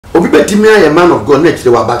Obi Betimia, a man of God, next they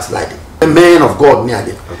were backsliding. A man of God near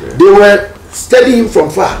them. Okay. They were studying him from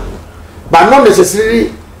far, but not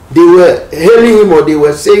necessarily they were hailing him or they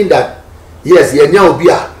were saying that yes, the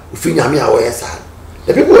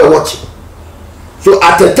people were watching. So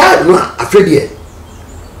at the time, no, afraid here,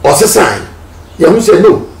 or a sign, you say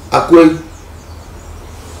no, I could.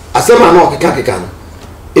 I said, man, no, can.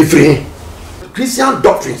 If Christian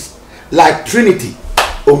doctrines like Trinity,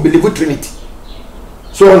 unbelievable Trinity.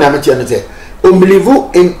 So on amateur say,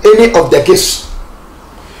 unbelievable in any of the case,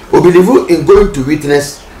 unbelievable in going to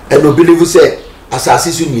witness, and unbelievable say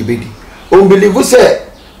assassination nibedi. Unbelievable say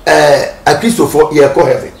a Christopher ye call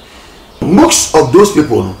heaven. Most of those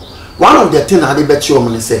people, one of the things they bet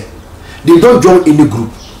you say, they don't join any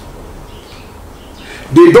group.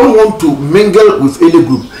 They don't want to mingle with any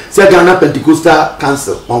group. Say Ghana Pentecostal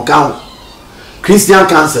Council on count, Christian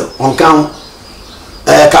Council on count,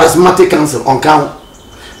 Charismatic Council on count,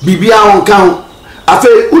 Bibia on count. After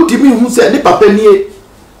ultimi who said ni papa ni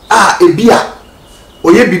ebia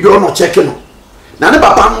oye bibia no checking no. Na ne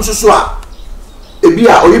papa no so a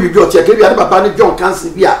ebia oye bibia o check ebia ne papa ni John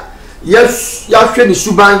Council bia yes ya hwe ni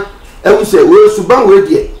suban e say we suban we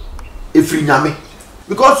de efri nyame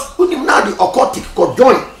because unim na the occultic ko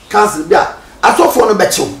join Council bia asofo no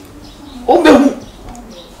beche o mehu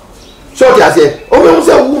so they say o mehu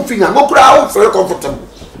say wo fi nyame kura o very comfortable.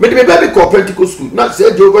 Me the baby called Pentecost school. Not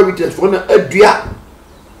say Jehovah Witness for a dria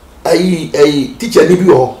a teacher ni bi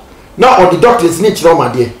ho. Now on the doctors ni chiro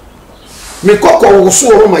ma de. Me kokko wo so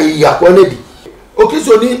ho ma yi akwa na di.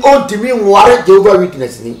 Okiso ni on timi nware Jehovah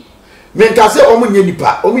Witness ni. Me nka say omo nye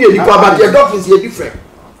nipa but your doctrines are different.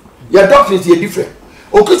 Your doctrines are different.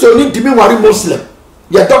 Okiso ni timi nware Muslim.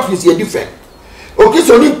 Your doctrines are different.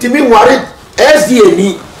 Okiso ni timi nware SDA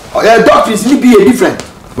ni your doctrines ni be different.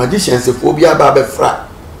 Magicians phobia ba be fra.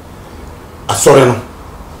 Sorry no.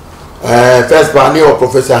 First Barney or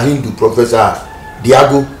Professor Hindu, Professor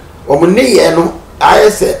Diago. Omune ye no, I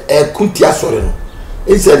say kuntia sorry no.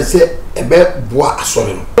 He said e be boa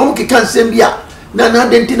sorry no. Don't can same bia. Na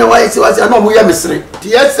dentina why say was no mo ya mesre. Ti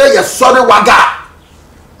say ye sorry waga.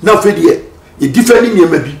 Na fedie. Ye defending ye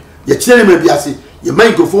mabi. Ye kire me bi ase. Ye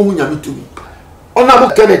microphone hu nyame tumi.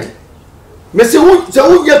 Honorable Kennedy. Me say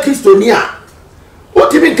hu ye Kristonia. O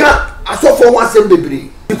ti bi kan asofo wan sem bebre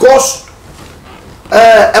because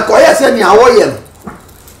ekoye se ni awoye no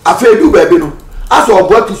afa edu ba bi no aso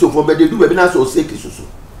obo Christopher be edu ba bi na so se Christopher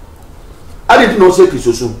ade di no se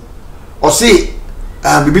Christopher o se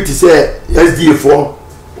bibi ti se SDA for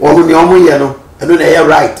o ni omo ye no eno na ye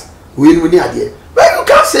right we ni ade but you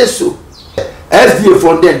can't say so SDA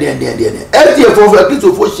for den SDA for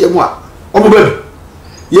Christopher shemu a omo ba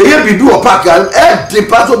bi ye bibi o park de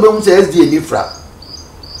paso be mu se SDA ni fra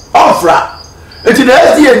ofra enti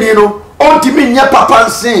na SDA ni no on timi nya papa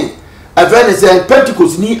nsin even say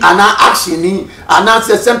Pentecost ni ana action ni ana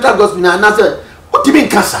say Central Gospel ni ana say on timi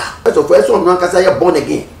nkasa so for so no nkasa ye born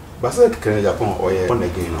again but say kere Japan or ye born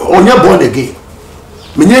again onye born again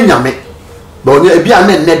me nya nyame but onye e bia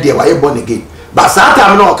na nne de wa ye born again but sa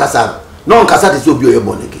time no nkasa te so bi o ye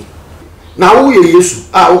born again na wo ye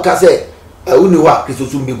Yesu wo ka say uni wa Kristo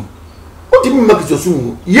su mbigu o timi ma Kristo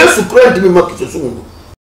su Yesu Christ timi ma Kristo su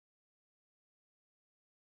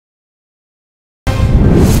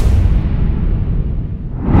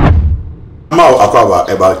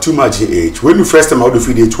about too much age. When you first time out the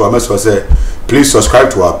video to our message say please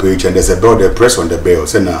subscribe to our page and there's a bell there, press on the bell.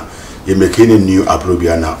 Say now you making a new upload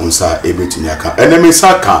na unsa everything you can. And then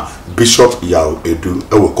saka Bishop Yao Edu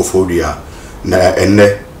ewo kofodia na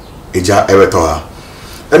enne eja ewetoha.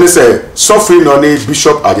 And say suffering on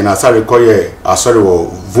Bishop Ajinasare koye asori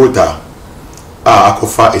wo voter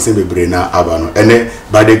akofa esembebre na abano. And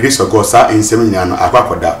by the grace of God sa ensem nyano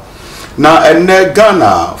akwakoda. Now, in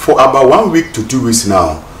Ghana, for about 1 week to 2 weeks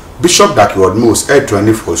now, Bishop Dakiwad Most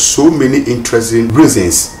trending for so many interesting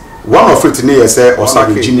reasons. One of it is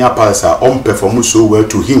Osaka Junior Palsa perform so well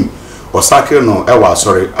to him. Osaka no,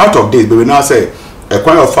 sorry. Out of this, but we now say a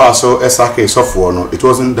kind of far so Osaka software no, it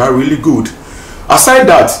wasn't that really good. Aside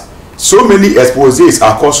that, so many exposés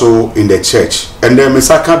are also in the church, and then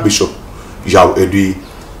Mesaka Bishop Yao Edu,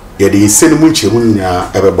 yedi senimun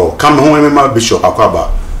chemunya ebebo. Come home, remember Bishop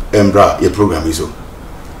Akwaba. Embra, your program is on.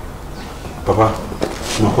 Papa,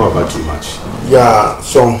 not about too much. Yeah,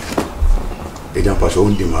 so they don't pass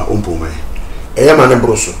on Dima, Umpome. I am an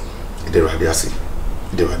embroso. They were there.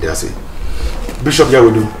 Bishop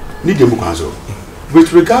Yawodu, need the Mukanzo.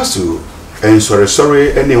 With regards to, and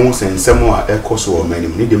sorry, anyone saying Samoa, Ecoso, or many,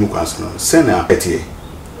 need the Mukanzo, Sena, Etie.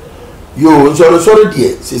 You, sorry,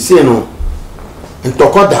 dear, Siseno, and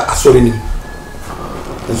Tokoda, sorry.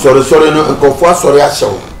 Sorry, no, and go for sorry, I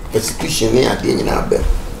shall. persecution ne ade nyina ba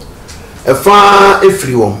efa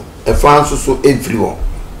efiri won efa nso efiri won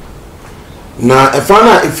na efa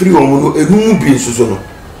na efiri won no enum bi nso no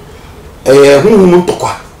hunhum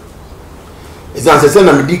ntokwa ezan se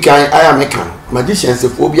na medi kan aya meka magician se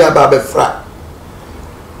fo bia ba befra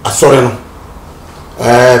asore no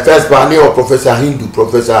first one or Professor Hindu,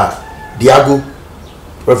 Professor Diago,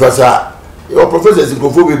 Professor your professor is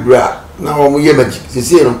going bra now we hear magic. You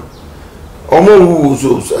see, no, who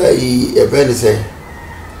so a very say,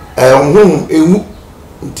 whom a who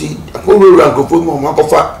go for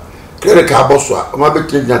Macofa, Credit Carboswa, my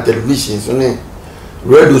between television, so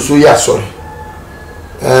radio so ya sorry.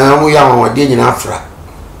 We are one day in Afra,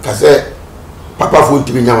 Case Papa food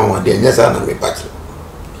to be young one day, yes, I know me patch.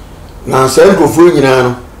 Now, send go for you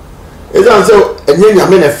now. It's also a name I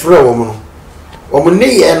mean a frail woman. Woman,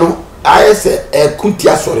 no, I said a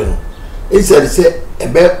kuntia sorry. Instead, say a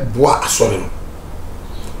bed bois sorry.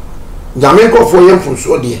 Jamaica for him from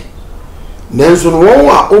so dear. Nelson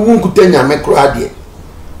Wawa, Kutenya Macradia.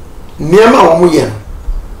 Niama Omuyan,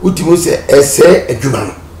 Utimu say, essay a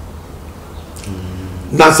Juman.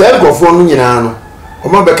 Now, say go for Nunano,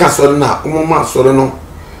 Omabeka Sorena, Umoma Soreno.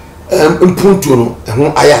 Mpuntuno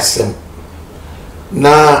ehun ayasem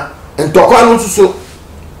na ntokwa no so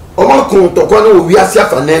omakon ntokwa no wiase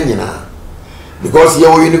afa na nyina because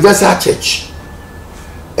your universal church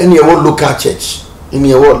and your local church in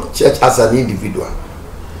your church as an individual.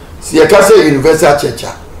 See, you can say universal church,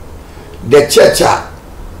 the church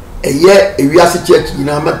a year a wiase church in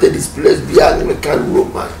a Methodist place beyond the can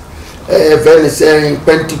Roman Venice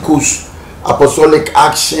Pentecost Apostolic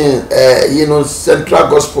Action, Central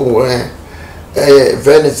Gospel,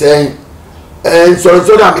 Venice, and so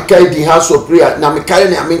that I carry the house of prayer. Now, I carry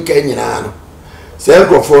the Kenyan. Say,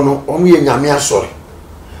 go for no, only in Yamia, sorry.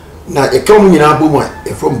 Now, a coming in Abu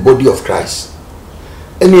from body of Christ.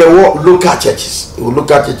 And you walk, look at churches. You look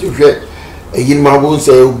at it, you hear in my wound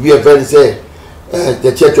say, will be a Venice,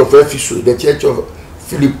 the church of Ephesus, the church of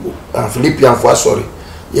Philippian, for sorry.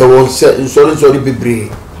 You won't say, sorry, be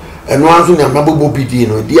brave. And once in a Mabubu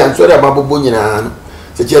Bidino, the answer of Mabubuina,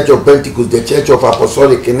 the Church of Pentecost, the Church of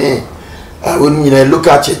Apostolic, when you look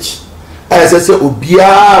at church, as I say,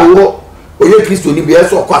 Ubia, or Christ will be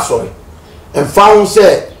so quassory. And found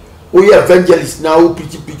say, we evangelists now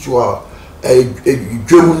pretty picture a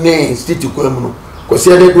German name, City Criminal, because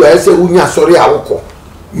I say, Unia, sorry, I will call.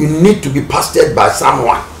 You need to be pastored by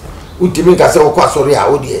someone who to make us all quassory, I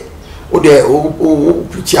would hear, or the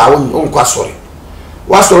preacher own quassory.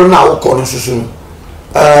 What's all now calling soon?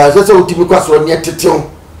 That's how to be quite near Titon.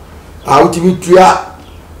 I would be tria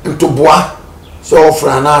into bois. So,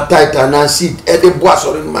 Frana, tight and I see Eddie Bois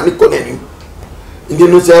or in Maniconem. And then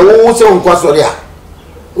you say, oh, so on Quasoria.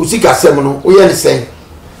 Usika Semono, we are the same.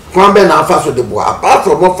 Cramben and fast with the bois. Apart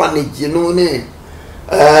from orphanage, you know,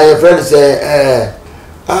 a friend say,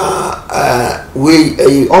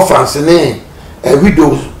 we orphans, a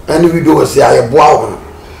widow, and a widow say, I am bois.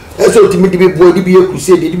 So to me, the boy, the be a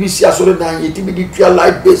crusade, the be see a sort of nine, it be the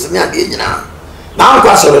light base and the now. Now,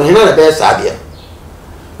 Quasoran, in the best idea.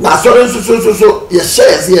 Now, so, yes,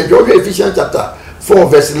 says here, Georgia Ephesians chapter 4,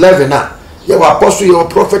 verse 11. Now, you are apostle, your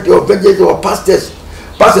prophet, your evangelist, your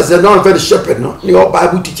pastors, and not very shepherd, no, your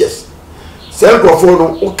Bible teachers.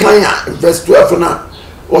 Self-reform, Okaya, verse 12 now,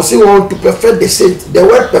 or see want to perfect the saints. The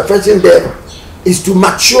word perfection there is to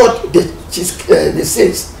mature the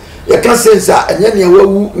saints. You can say that, and then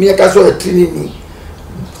you near Castle Trinity.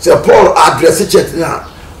 Sir Paul address church now,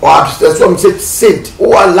 or address some saint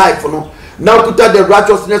who are life, no. Now put out the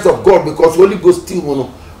righteousness of God because Holy Ghost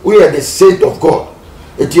still, we are the saint of God.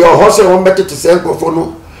 It's your horse and better to say, go for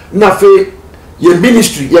no. Nafe, your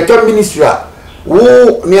ministry, your ministry,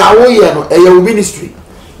 who near your ministry,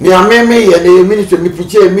 near me and a ministry, me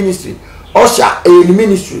preach a ministry, Osha a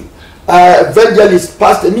ministry, evangelist,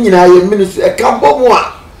 pastor, me and a ministry, a campo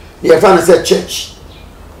moi. The fan said church.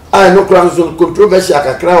 I know crowns on controversy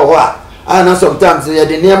a crowd. I know sometimes they are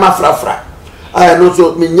the name of Frafra. I know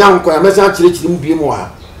so me young kwa mesa church in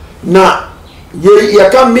Bimoa. Now, ye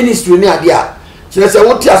come ministry near there. She said,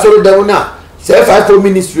 what you saw down now? Say, five for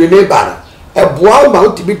ministry neighbor. A boy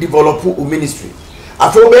about to be developed ministry.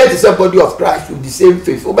 I feel better the body of Christ with the same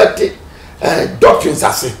faith. Obey doctrines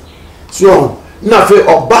are say. So, now for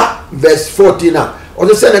Oba, verse 14 now. On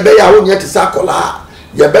the same way, I won't yet circle.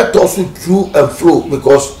 You better also through and through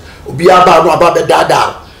because be about no about the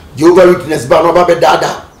dada. Jehovah witness about no about the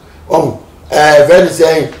dada. Oh, very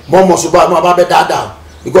saying, Momo about no about the dada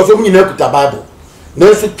because when you know the Bible,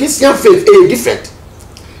 now so Christian faith is different.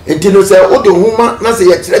 And you know, say, oh, the woman, not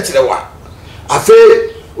say a church. I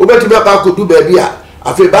feel, Obey to be about to do baby.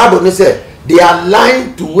 I feel Bible, they say, they are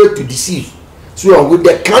lying to way to deceive. So with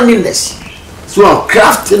the cunningness, so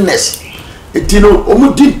craftiness, it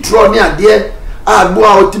omu di draw near dear.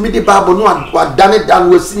 Boa ultimate Bible no what done it down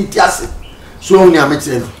with sinitias. So near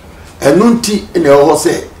meeting. And nunti in the horse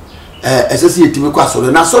as I see it to me quite so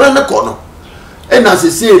and I saw in the corner. And as I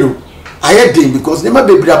say, I had him because never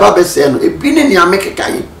be Brababa said a pin in your make a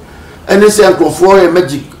kind. And they say for a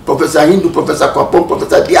magic Professor Hindu, Professor Kwapon,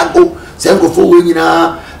 Professor Diago, Sanko for winning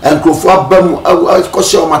and Crofo Bam,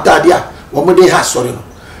 Kosha Matadia, one day has sorry.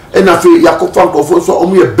 And I feel Yakofan for so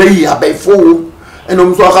only a bay by 4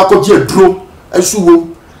 and so I could get drum and so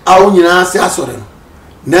I only say sorry.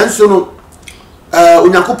 Nanso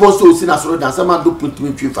Unyankopon so sin asoro dan sama do put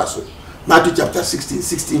me faso. Matthew chapter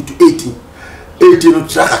 16 to 18. 18 no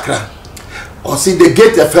trakakra. Or see the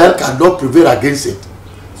gate of hell cannot prevail against it.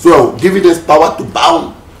 So giving us power to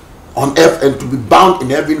bound on earth and to be bound in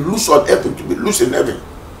heaven, loose on earth and to be loose in heaven.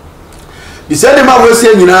 The same man will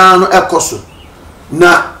say nyina no ekoso.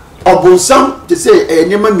 Na obonsam to say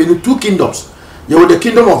nyama mean 2 kingdoms. You have the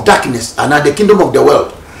kingdom of darkness and the kingdom of the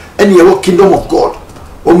world. And you have kingdom of God.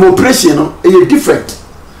 Operation is different.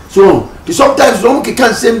 So sometimes no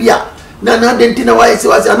can say bia na dentina why say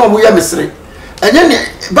was no we mystery. And then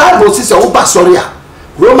Bible says oba sorry.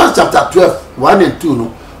 Romans chapter 12 1 and 2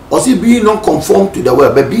 no. Or see being not conformed to the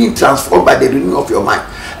world but being transformed by the renewing of your mind.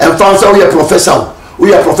 And found so we are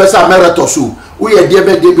professor emeritus we are dear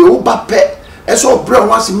baby oba pe eso bro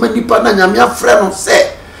once many pa na nyame friend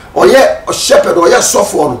say or ye a shepherd or ye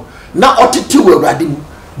suffer na otiti we radi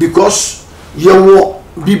because you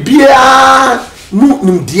bibia mu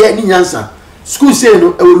nimdie ni nyansa school say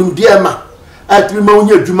no e nimdie ma atimi ma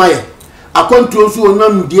onya adwuma ye akonto so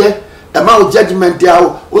onam nimdie e ma o judgment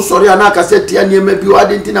ya o sorry ana ka say tia niam bi o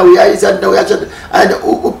adentina we ayi say we acha and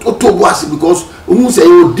o to boas because o say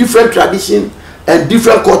you different tradition and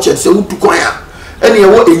different culture say utu kwan ya ene ye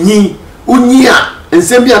wo enyi unyi a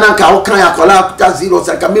ensem bia na ka o kan ya kola ta zero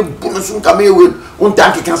say ka me bunu sun ka me we on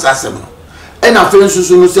tank kan sa asem no ena fe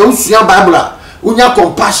nsusu no say usua bible unya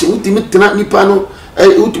compassion utimi tena nipa no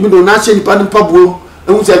utimi do na che nipa no pabuo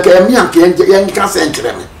ehun se ka mi anke yan ka se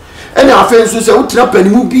entreme ene afen so se utena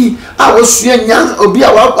panimu bi a wo sua nya obi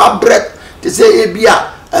a wa break te se e bia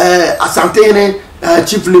asante ne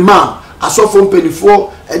chief imam asofo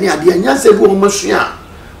mpanifo ene ade nya se bi wo masua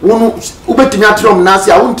wono ubetimi atrom na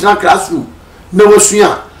se a wo ntena classroom na wo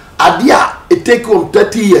sua ade a it take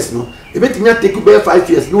 30 years no ebetimi take 5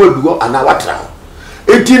 years no wa bi go ana watra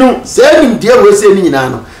etino se nimdie we se ni nyina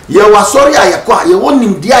no ye wasori ayekwa ye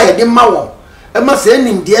wonimdie ayede ma won e ma se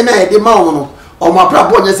nimdie na ayede ma won no o ma bra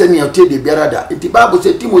bo nya se ni ote de biarada enti bible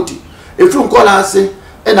se Timothy efu nkola ase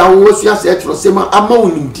e na wo sua se etro se ma ama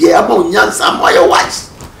wonimdie ama onyansa ama ye wise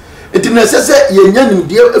enti na se ye nya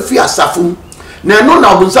nimdie efi asafum na no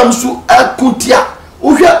na obunsam su akutia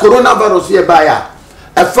wo hwe coronavirus ye ba ya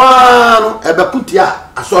e fa no e be kutia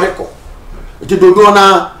asoreko enti dodo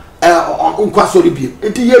na unkwa sorry bi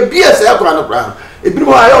enti ye bia se yakura no kra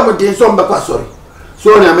ebirimo ayo mo den so mbekwa sorry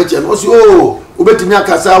so na meche no si obetimi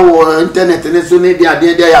akasa wo internet ne so ne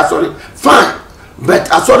dia ya sorry fine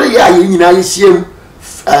but asori ya ye nyina ye hiem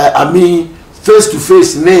I mean face to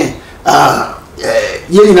face ne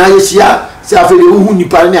ye nyina ye hia se afere hu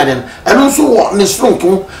nipa ne ade eno so wo ne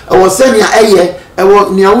stronko wo senia eye wo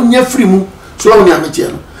ne awunya free mu so wo ne ameche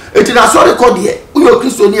no enti na sorry ko de uyo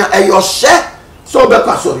kristonia eyo hye so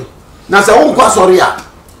bekwa sorry na se won kwa sorry a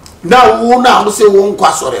na wo na wo se won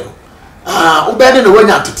kwa sorry no wo be de no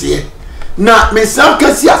wanya tete na me sam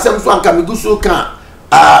kasi asem so anka me guso kan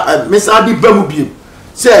me sam bi bamu bi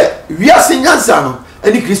se wiase nyansa no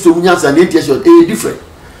ani kristo nyansa na intention different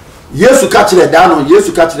yesu ka kire da no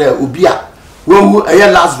yesu ka kire obi a wo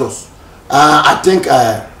Lazarus I think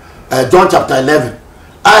John chapter 11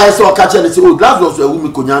 I saw ka kire say Lazarus wo mi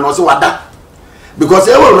konya no say wada because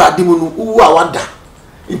e wo radimu no wo a wada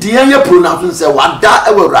nti yenye pronounce say wada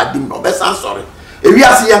e wo radimu no be san sorry e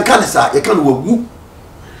wiase yan kan sa ye kan wo gu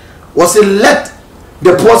was it let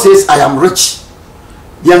the poor says I am rich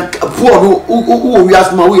yan poor who we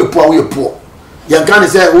ask ma we poor yan kan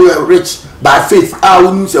say we are rich by faith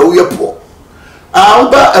we say we are poor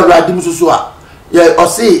uba eradim so a or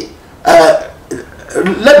say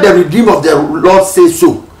let the redeemer of the Lord say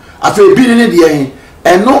so afi bi ni de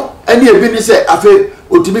en no ani e bi ni say afi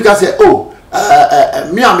otimika say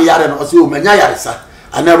me am yare no say o manya yare sa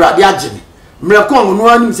ana erade agene mrekon no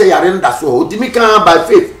anim say yare nda so otimika by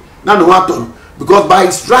faith na no waton because by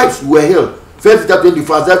his stripes we were healed 1 Peter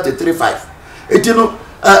 25:35 etino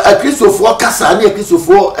a Christopher kasa na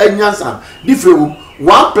Christopher enyansa different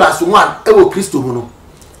 1+1 ewo Christo no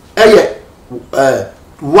eye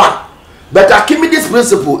 1 but akimi this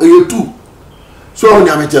principle 2 So on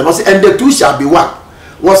Yamete was and the two shall be one.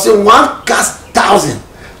 Was in one cast 1,000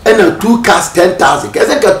 and a two cast 10,000. Because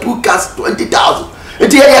I got two cast 20,000.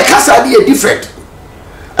 And the cast idea different.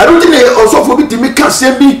 I don't think they also forbid to make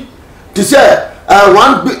can be to say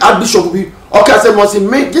one archbishop will be okay. Say must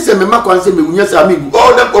make this a member can say me yes I mean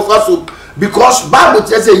all them of so because Bible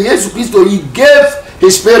says Jesus Christ he gave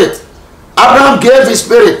his spirit. Abraham gave his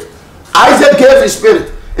spirit. Isaac gave his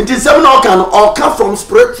spirit. It is seven all come from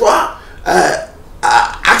spiritual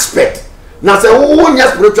aspect. Now say who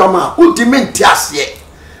nya spiritual man ultimate tiasie.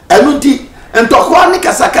 Enunti entokwa ni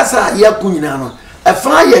kasa ye kunyina no. E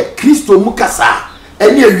fa ye Kristo mu kasa.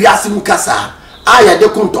 Eni ewiase mu kasa. Aya de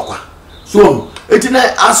kontokwa. So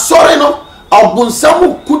etina asore no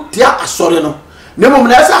obunsamu kutia asore no. Nemo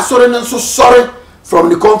na asa asore no so sorry from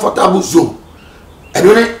the comfortable zone. And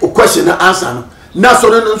when a question and answer no. Na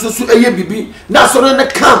asore no so eye bibi. Na asore no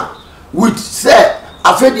come with say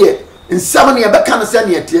afedie nsam ne be kan say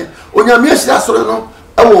ne etie. Onyame ahyira asore no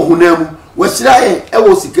ewo honam. Wahyira ye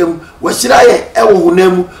ewo sikam. Wahyira ye ewo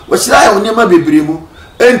honam. Wahyira ye onema bebremu.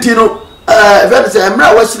 Enti no even say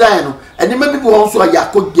emra wahyira ye no. Enema bibi won so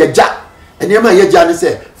yakọ yaja. Enema yaja ne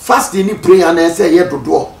say fasting ni prayer na say ye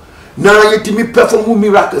dodo. Na yetimi perform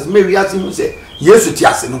miracles me wi asimu say Yesu ti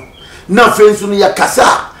ase no. Na fensu no yakasa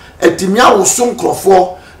etimi awoso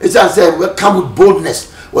nkrofo e say we come with boldness.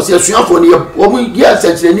 Was yasuafo ne omu ye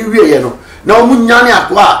sense ni wie ye no. Na omu nyane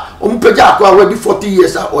akwa omu pega akwa we be 40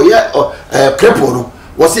 years or ye cripple no.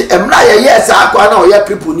 Was emra ye yes akwa na o ye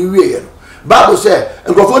cripple ni wie ye no. Bible say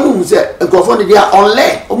nkrofo no say nkrofo ne dia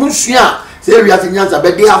online omu sua say we atinyanza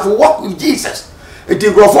but they have to walk with Jesus. It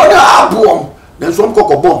is nkrofo na abom na so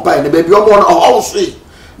mkoko bom pa na baby omo na house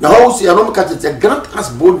na house ya no mka tete grant us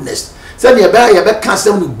boldness. Say ne be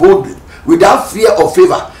cancel with boldly without fear or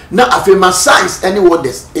favor. Na afema signs any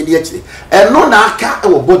wonders in the actually and no na aka e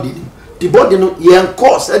body the body no ye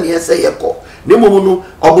cause and ye say ye call ne momu no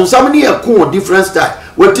obunsam ne ye ko different style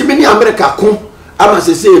watimi ni America ko ama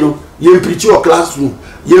se say no ye preach your classroom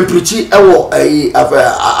ye preach e wo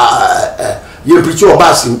ye preach your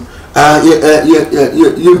bathroom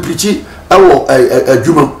ye preach e wo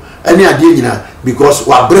adwuma ani ade nyina because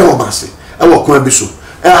wa bre wo mase e wo ko abiso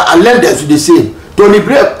and learn them to the same Tony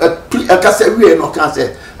Bray kasa we no can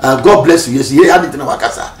say God bless you. Yes, he had it in our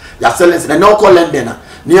casa. Your excellence, and no call London.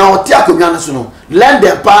 Near Tiaco Sono.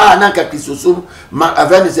 London, Pa, Nanka Kisosum,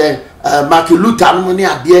 Aveni say, Marky Lutan,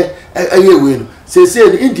 near dear, a year win. Say,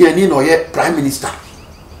 the Indian in or yet Prime Minister.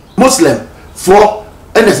 Muslim, for,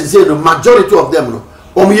 and as I say, the majority of them,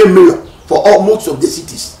 only a million for all most of the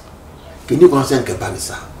cities. Can you concern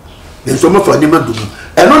Capanisa? Then some of them do.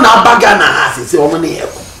 And on our bagana has, say, only air.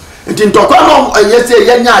 And in Tokano, yes, say,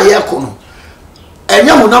 Yanya Yakono.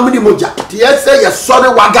 Enya munamuni moja ti say ye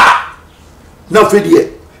sore waga na fedie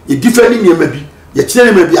ye defending ye mabi ye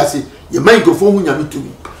kire mabi ase ye microphone hu nyame tumi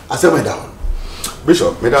asema da hon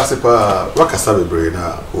Bishop me da se pa wakasa bebre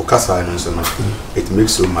na o kasa no so no it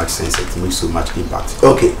makes so much sense, it makes so much impact.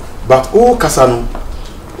 Okay, but o kasa no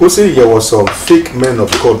o say there was some fake men of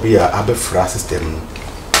God be a abefra system no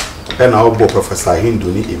and our professor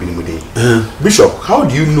Hinduni Ibnimude. Bishop, how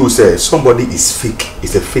do you know say somebody is fake,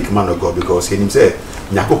 is a fake man of God? Because he himself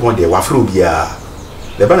Nyakopon de wafro bia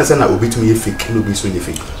the banner say na obi to me fake no be so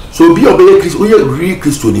fake. So be obey Christ, we real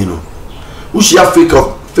Christian no. Who she a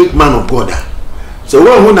fake man of God. So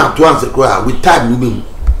when who na to answer cry with time you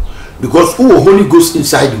because who Holy Ghost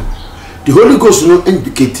inside you. The Holy Ghost no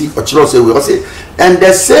indicate or say we say and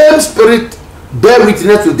the same spirit bear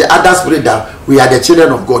witness with the other spirit that we are the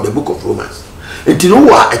children of God, the book of Romans. And you know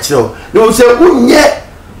what? They will say, "Unye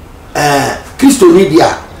Christo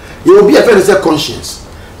media, you will be a very conscience."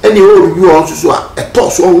 And you also so a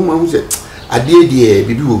toss on woman who said, "I did the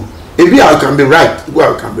maybe I can be right,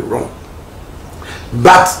 I can be wrong."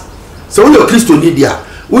 But so when you Christo media,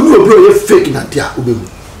 when you be a fake in a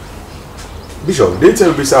Bishop, they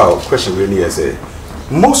tell me our question really say.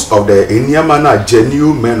 Most of the Inyamana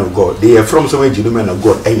genuine men of God, they are from somewhere genuine men of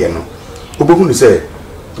God. Obogun say,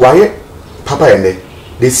 why Papa and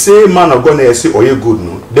they say man of God they say oh you good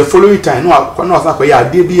no. The following time no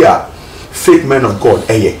they be a fake men of God.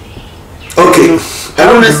 Okay.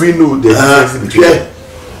 How do we know the difference between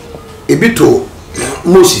Ebito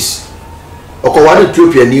Moses Okowani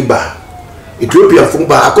Ethiopia niba Ethiopia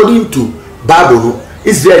fumba according to Bible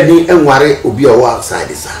Israel ni enware obi o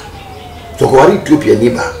outside sa. So ko wari Ethiopia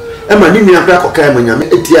niba e ma ni nua kra kokai manyame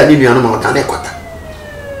etia ni nua no ma odane kwata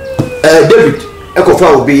David e ko fa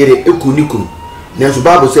obi yere ekunikunu na so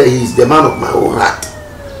Bible say he is the man of my own heart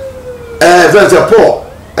verse Paul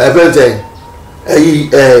verse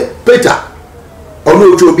Peter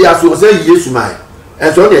ono ocho obi aso say Yesu mai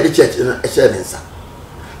and so the church na e share nsa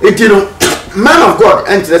You know, man of God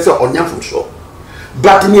enters on your from shore.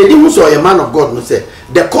 But in the so a man of God, no say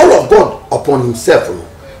the call of God upon himself.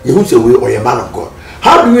 You say we or a man of God.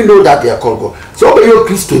 How do we know that they are called God? So be your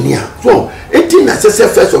Christiania. So 18 necessary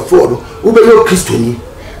first of all, who be your Christiani.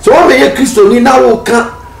 So what be your Christiani now? Who can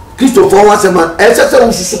Christo for once a man? It's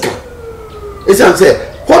say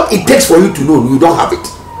what it takes for you to know, you don't have it.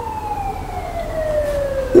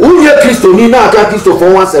 Who your Christiani now? Can Christo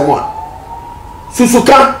for once a man?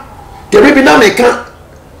 Susuka, Terebi na meka,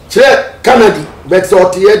 Chere Kennedy, but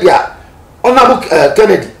so dia Honorable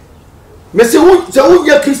Kennedy. Me say who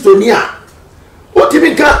your Christiania? What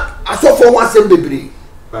even can I saw for one same baby?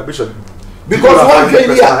 Bishop, because one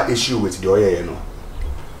here issue with the oil, you know.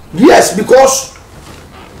 Yes, because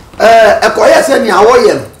a choir send me a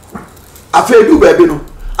afraid do baby no.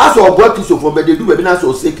 As or work is so for but they do baby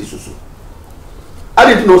so sick is so. I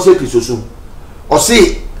didn't know sick is so. Or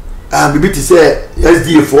say maybe to say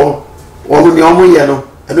SDA4 or when you're you know,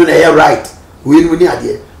 and then they are right. We near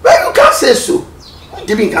there. But you can't say so. What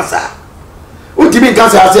do you mean cancer? What do you mean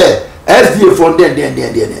cancer? I say SDA from then.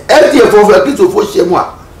 SDA for Christo for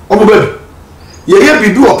Shemwa. Oh, baby. You hear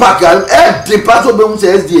me do a pack and the pastor be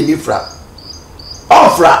say SDA ni fra.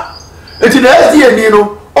 Ofra. It's the SDA ni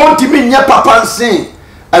no. On to me nya papa sing.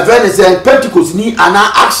 A Venice Pentecost ni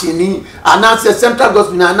ana action ni ana say central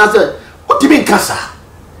gospel ni ana say what do you mean cancer?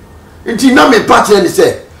 It's na me party and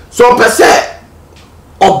say so per se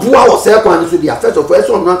oboa wo say kwan so dia first of all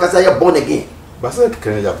so no cancer you born again. But say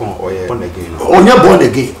can Japan or born again. Onye born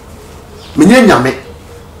again. Menye nyame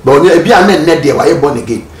ba onye ebi an nne de wa ye born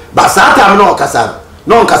again ba sa time no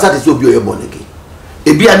kasa dey so bi o ye born again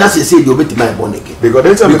ebi an say dey obeti my born again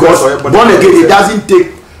because born again it doesn't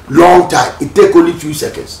take long time, it take only few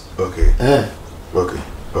seconds. Okay.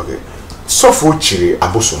 Okay. So for Chiri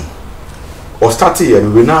Abosom or started here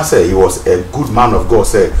we now say he was a good man of God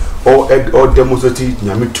say or demonstrated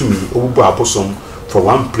nyame to me obubu Abosom from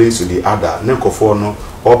one place to the other nenkofo no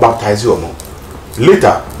or baptize you no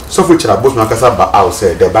later. So for Chirabos Makasaba, I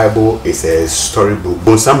say the Bible is a storybook.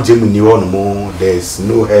 But some Gemini no more, there's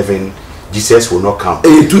no heaven, Jesus will not come.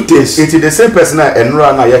 And two things. It is the same person and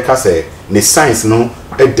Rana Yaka say, the science no,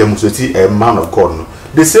 a demonstrate a man of God. No.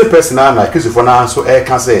 The same person and Christopher so I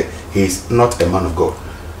can say he is not a man of God.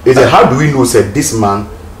 Is how do we know say this man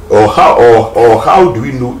or how do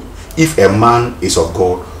we know if a man is of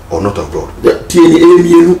God or not of God? The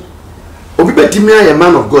a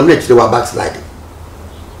man of God next to our backsliding.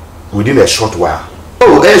 Within a short while.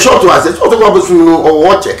 Oh, a short while. So what about or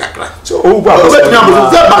watch a crack? So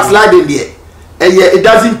backsliding there. And yeah, it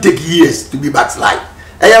doesn't take years to be backslide.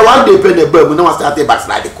 And yeah, one day pen the bird we now start a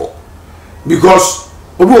backsliding call. Because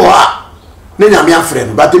nenya me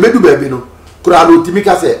friend, but the baby no. Kura no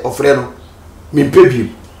timika say of friend me pebi.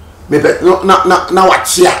 Me na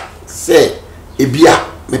watch here say ebia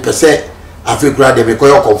me pese afi kura de me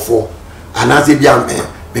koyo komfo. Anase bia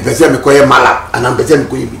me pese me koyo mala, anam pese me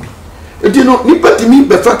koyo bibi. You know, nipa timi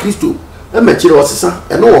befa Kristo e me kire osesa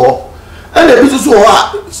e no ho e na bi so ho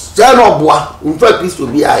a say no boa nfa Kristo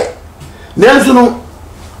bi aye nanso no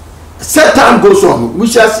set time goes on we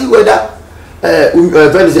shall see whether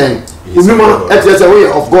very saying human say way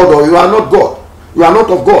of God or you are not God, you are not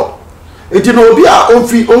of God. You know obi a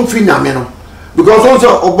onfi nyame no because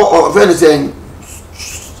also very saying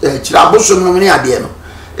chiraboso no me ade no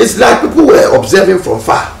it's like people were observing from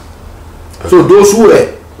far. So those who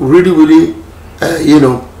were really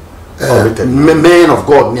men of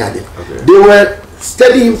God near them. Okay. They were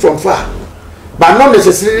studying him from far, but not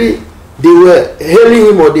necessarily they were hailing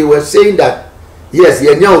him or they were saying that yes,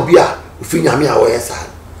 the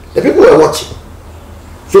people were watching.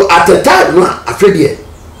 So at the time, no, afraid here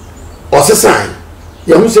or sign,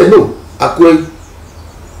 you say no,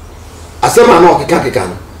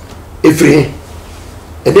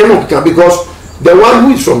 and then because the one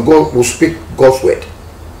who is from God will speak God's word.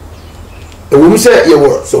 And when we say there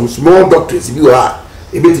were some small doctrines, if you are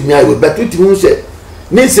a bit near, but we say,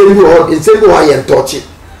 Ninsen you all in same way and touch it.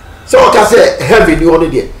 So I can say, heaven you on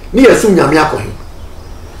there, near soon Yamiako.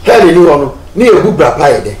 Heaven you on, near Bubra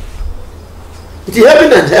Pie there. It's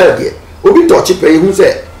heaven and hell there. Will be touchy pay who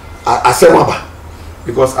say, I say,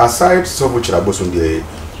 because aside so much about the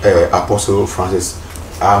Apostle Francis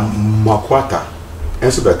Makwata,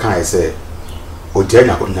 and so the kind I say,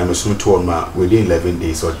 Ojena within 11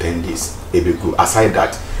 days or 10 days. Aside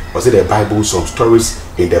that, was it the Bible? Some stories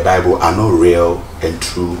in the Bible are not real and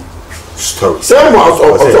true stories. Some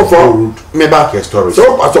also for stories.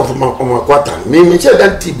 So also from my quarter. Me share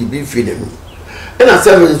that TBB feeding. And I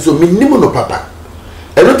said so minimum no papa.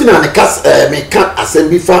 And nothing on the cast me can't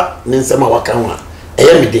assemble for Ninsama Wakawa. I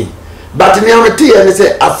am meeting. but me am tie ne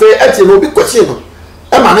say afa ati no bi question no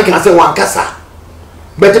e ma ne kan say wan kasa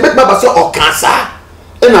but bet baba say o kasa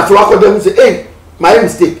e na fro akoda mu say eh my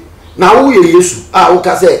mistake na wo ye Yesu a wo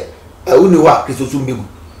ka say uni wa Kristosu mbegu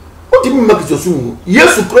o ti mi ma Kristosu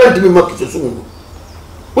Yesu kura ti mi ma Kristosu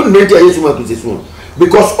wo ne ti Yesu ma Kristosu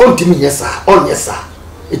because on ti mi yesa on yesa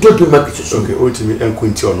e to ti ma Kristosu okay o ti mi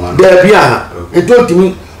enkunti ono an there bia e to ti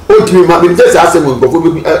mi o ti mi ma bi say asem go fo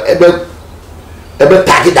bi ebe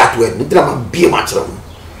target that way ni drama bi ma kire ho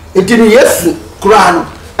enti ni Yesu kura no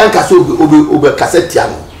enka so obi cassette ya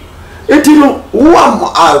no enti no who am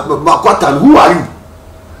makwata who are you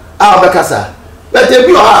bekasa but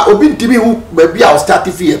ebi obi ntimi hu baby a start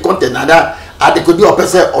fi content na adekodi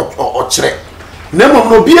opese o kire na mom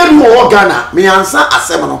no bi enu o Ghana me ansa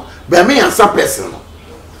asem no be me ansa person no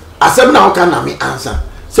asem na o kan na me ansa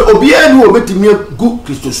so obi enu obetimi gu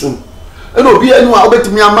Kristosum ena obi enu a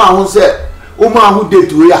obetimi ama ho se o ma ho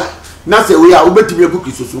date we a na se we a obetimi gu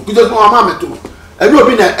Kristosum Kristosum o ma meto enu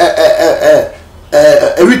obi na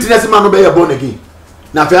witness man no be born again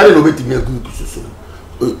na fe ale no obetimi gu Kristosum.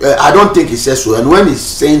 I don't think he says so, and when he's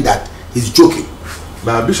saying that, he's joking.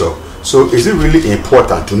 But Bishop, so is it really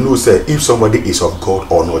important to know, say, if somebody is of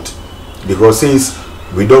God or not? Because since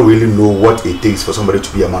we don't really know what it takes for somebody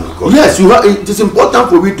to be a man of God. Yes, it is important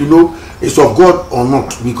for we to know it's of God or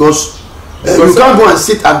not, because you can't go and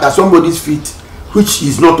sit under somebody's feet which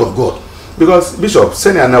is not of God. Because Bishop,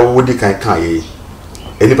 send na wodi kan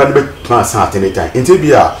anybody be plan at any time. Until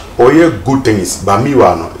be or good things, but me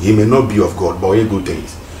he may not be of God, but good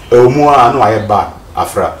things. More no I bad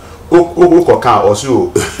afra.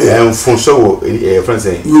 Also friends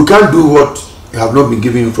saying you can't do what you have not been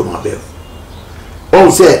given you from above.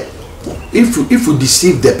 Oh, say if you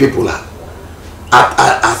deceive the people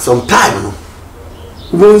at some time, no,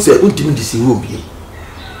 you won't say ultimate deceive will be.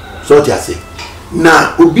 So what I say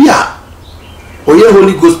now, Ubia or your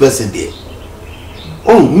Holy Ghost person there.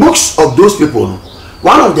 Oh, most of those people,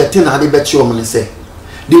 one of the things I bet you say,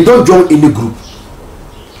 they don't join any group.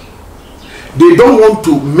 They don't want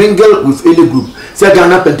to mingle with any group. Say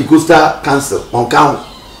Ghana Pentecostal Council on count,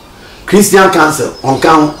 Christian Council on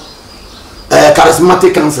count,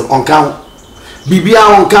 Charismatic Council on count, Bibia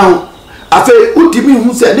on count. After ultimi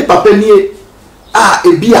who said ni papa ni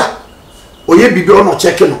ebia oye bibia on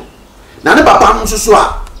check no. Na ne papa no so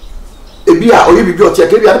ebia oye bibia o check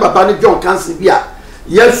ebia ne papa ni John Council bia.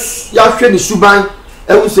 Yes, ya hwe ni suban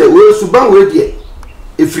e wo se we suban we de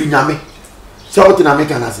efri nyame se o ti na me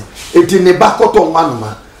kan ase enti ne ba koto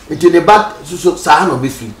nwanoma enti ne ba so sa no be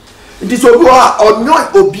free enti so go onyo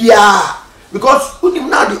obia because unim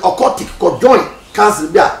na the occultic ko join cancel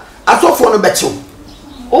bia asofo no be chew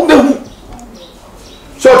o be hu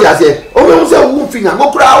so ti ase o be hu se wu finya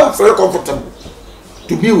go kra o very comfortable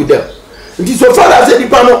to be with them enti so far as the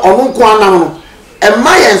people no onu nko anam no e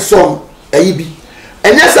ma yen som ayi bi.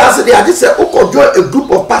 And yes, I said, join a group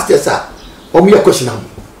of pastors. Or me a question.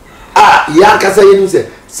 Yanka say,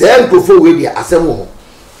 say, go for with the assembly.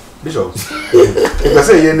 Bishop, if I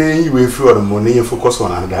say, you will feel the money and focus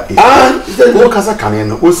on another. What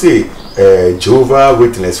can I say, Jehovah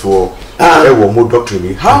Witness for a more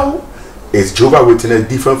doctrine? How is Jehovah Witness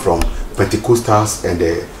different from Pentecostals and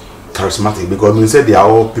the Charismatic? Because we said they are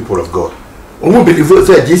all people of God. Who believe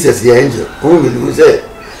say Jesus the angel? Who believe say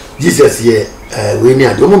Jesus here? We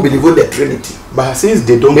need to believe in the Trinity. But since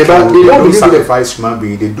they don't sacrifice human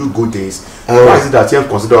being, they do good things. Why is it that you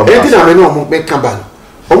consider? Anything I know, make come.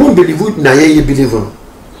 I won't believe it. Na ye believe on.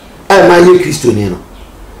 I am a Christian.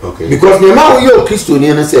 Okay. Because the man you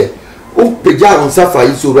Christian say, "Oh, peja on safa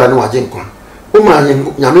isu ra no ajenkwa. O ma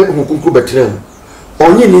nyame hukunku betrem.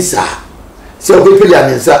 Onye ni sa. Se o be peja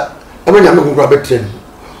ne sa. E ma nyame hukunku betrem.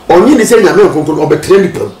 Onye ni se nyame hukunku no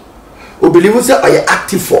betrem pam. O believe say I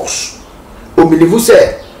active force. O believe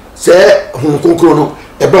say hukunku no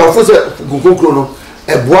e ba ofo say hukunku no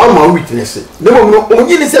e boa ma witness. Ne mo no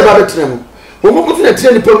onye ni se ba betrem. Hukunku na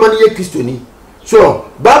train pam man ye Christiani. So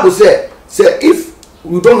Bible say if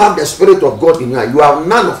you don't have the spirit of God in you, you are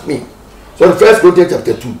none of me. So in 1 Corinthians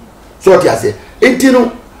chapter 2. So what I say,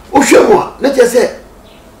 Intino, Oshemo, let us say,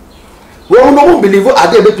 we don't believe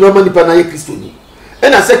are there better money for Christian.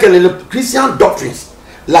 And a second, Christian doctrines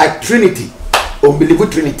like Trinity, unbelieve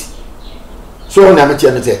Trinity. So on I'm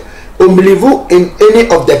say, unbelieve in any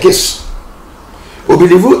of the case,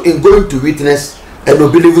 unbelieve in going to witness, and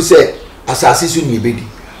unbelieve say, assassination yebedi.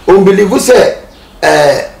 Unbelieve say,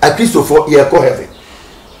 a Christopher ye call heaven.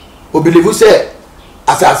 Unbelieve say,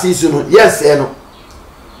 assassination, yes, no.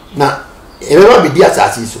 Now, it never be the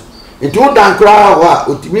assassination. It won't cry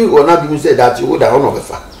what me or not even say that you would have honor of a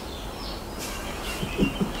fact.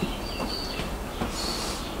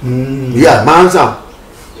 Yeah, mansa.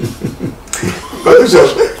 But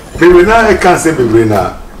Bishop, baby now I can't say baby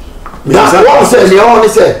now. Now what say the only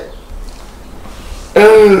say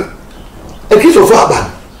a kiss of Faban.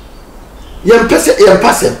 Yam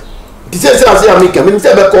passe. He says I say America, means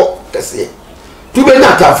ever call Cassie. To be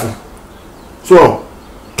not careful. So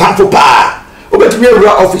time for pa. Obet me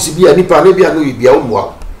office be a nipa maybe I know you be a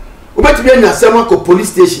umwa. Obet me na sama ko police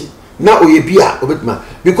station na oyebia obetma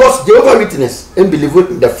because Jehovah Witness and believe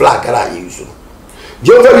in the flag ara use.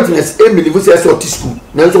 Jehovah Witness and believe say so school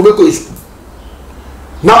na so be ko school.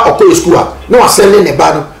 Na okọ school a na send ne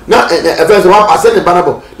ba no na first one send ne ba na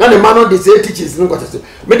bo na the man on the say teachers no kwata say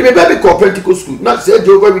me the baby ko practical school na say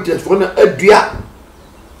Jehovah Witness for na adua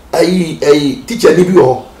ai teacher ni bi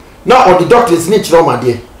ho na on the doctors ni chiro ma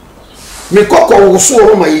de me kokko wo so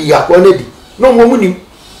wo ma yi akwa na di no mo munim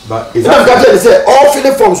but is that got say all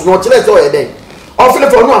filling forms no chere so e den all filling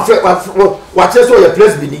form no afre wa chere so ye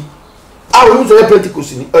place bi ni a wo so ye practical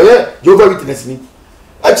ni Jehovah Witness ni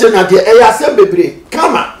a chere na de e asem bebre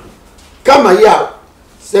kama ya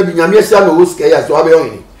se bi nyame sia no woska ya so abe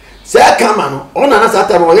oni se kama no ona na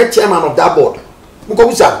sata no ye chairman of that board mko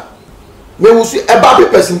busa me wusu e ba be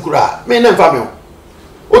person kura me na mfa me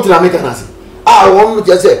o tira me kana se won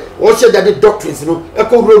just say o share that doctrines no e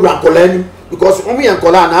ko ru ankola ni because o mi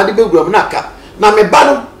ankola na ade be gura na aka na me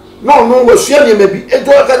ba no wo share ni me bi e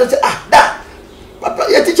do ka say da papa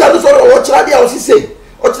ye teacher no so o chira dia o si say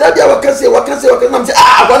o chira dia wa kan say na me say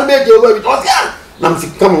agwa me je o bi o say na me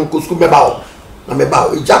come on ko school me ba o na me ba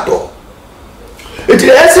o e jato e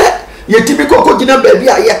tire say ye typical ko gina ba bi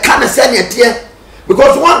a ye kan say ne tie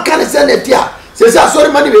because one kan say ne tie say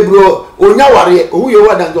sorry mani be bro onya ware ohu ye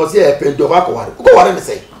wa dan go say e pendo ba ko ware ko ware ne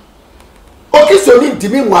say okisoni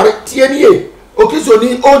ntimi nware tie ni e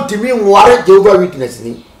okisoni on ntimi nware Jehovah Witness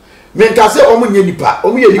ni men ka say omu nye nipa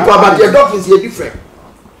but your doctrines are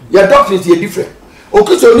different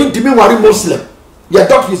okisoni ntimi nware Muslim your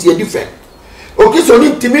doctrines are different okisoni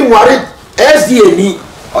ntimi nware SDA ni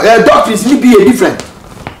your doctrines ni be different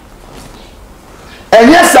and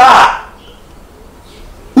yes sir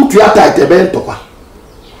utu ata itebe ntokwa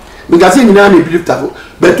because ni na believe tafo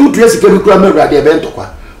but utu esi kebi kura me rade ebe ntokwa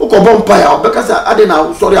ukobo mpaya obekasa ade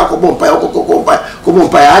na sorry akobo mpaya ko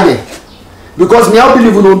mpaya ade because me I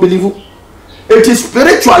believe no believe it is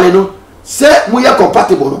spiritually no say we are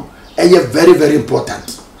compatible no e very very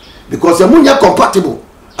important because we are compatible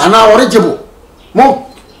and our original mo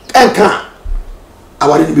enka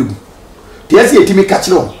aware ni begu tie esi etimi catch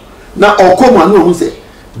no na okomo anu ohun say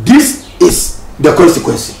this is the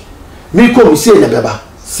consequence. Me come say ne beba.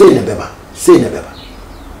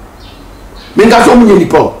 Me nga so munye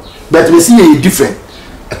nipo, but we see you different.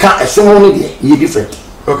 I can't assume you different.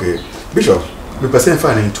 Okay, Bishop, the person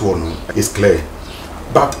finding to no is clear.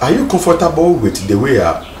 But are you comfortable with the way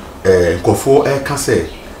Kofo can say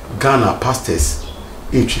Ghana pastors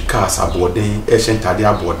each cars aboarding, ancient tadi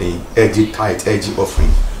aboarding, edgy tithe, edgy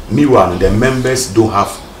offering. Meanwhile, the members don't have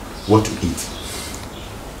what to eat.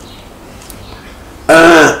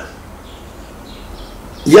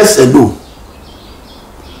 Yes and no.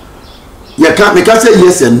 You can't make us say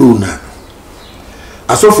yes and no now.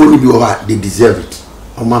 As of only be over, they deserve it.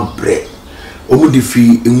 On my bread.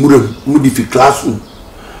 Omudifi mudifi classroom.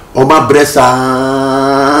 On my breast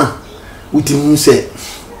uti say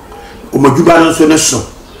omajuba no so ne so.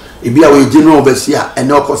 Ebi a we general overseer and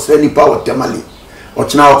no cause any power temali.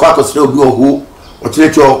 Ochina okwa cause obi ohu.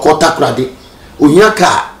 Ochina cho okota krade. Ohia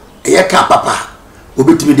ka eye ka papa.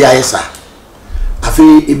 Obetimi de ayesa afi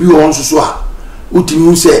ebi won so a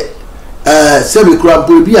utimi se sebe kura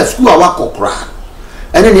mpo ebi a school awakokra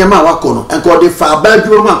ene ne ma awako no enko de fa ba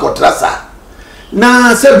duro ma kotrasa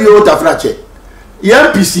na sebi o tafrache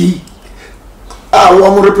MPC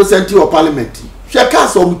wo mo represent your parliament hwe ka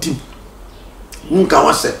so mutim nka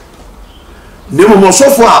wase ne mo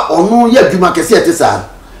sofo a onu ya dwuma kese etesa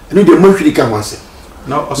ene de mo hwiri ka wase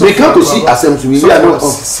no me ka ko si asem to we no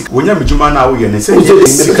wonya mejuma na wo ye ne say to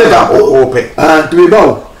be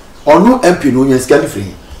bawo onu MP no nya scan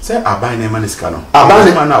free say aban na man scan no aban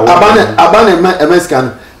na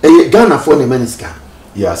scan e Ghana for na man scan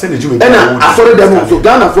yeah say ne juma na asore dem so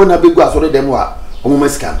Ghana for na begu asore dem wa omo man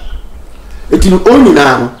scan etini onu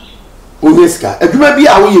na no onu scan adwuma bi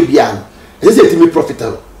a wo ye bia no e say etimi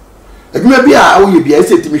profitable adwuma bi a wo ye bia e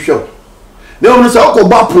say etimi hwe na onu say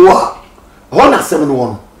okoba po a Hona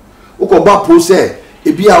 7-1. Uko ba po say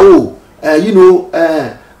ebia o you know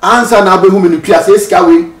answer na be hu me no twa say ska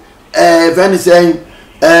we when say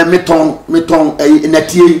meton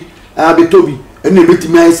natie betobi enu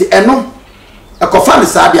betimi ai say eno ekofa ne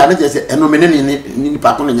sa bia na je say eno me ne ni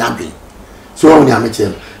pa ko nya adwen so won ya me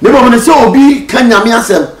che ne bo me say obi kan nyame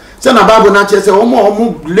asem Say na Bible na say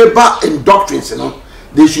omo labor in doctrines, you know.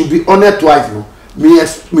 They should be honored twice, you know. Me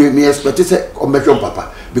expect say convention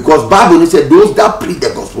papa because Bible said those that preach the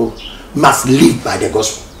gospel must live by the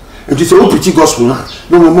gospel. And you say who preach gospel now?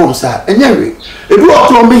 No more sir. Anyway, if you are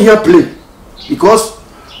to me here play because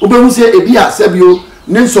we say ebia sebio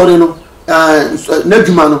nen sore no na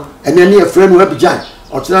djuma no and then near friend we be jan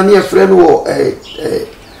or tell near friend wo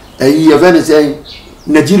event say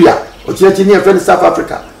Nigeria or tell near friend South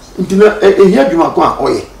Africa into no here djuma kwa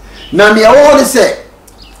oye na me all say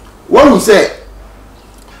one who say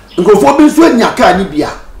nkofo bi so nyaka ni bia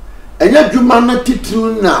enya djuma na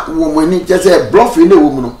titru na wo mani je say bluff in the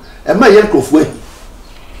wo no e ma ye nkofo ahi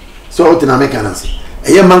so what na make an say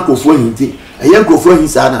e ye man nkofo ahi ti e ye nkofo ahi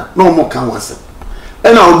sana na o mo kan wase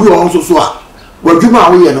e na obi o so so a wadwuma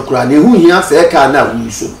wo ye no kra na ehu hia se ka na wo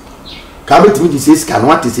so ka betimi di se ska no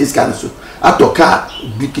what is ska so atoka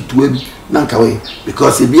bikitu abi na nka we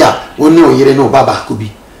because e bia woni o yire no baba ko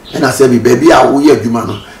bi e na se bi baby a wo ye adwuma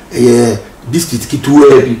no e ye district kitu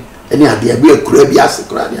abi eni ade abi ekura bi ase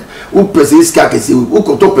kra ne wo pese ska ke se wo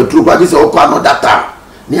ko to petrol ba se o ko another town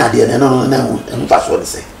ni ade ne no en paso de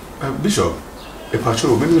say Bishop e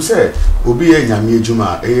patrol me no say obi ye nyame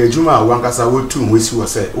adwuma e adwuma wankasa wotu wesi wo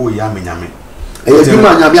say o ya menyame e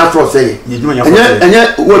adwuma nyame afro say enye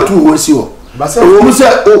wotu wesi wo o mu say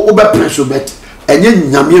o be pressure bet enye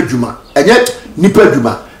nyame adwuma enye nipa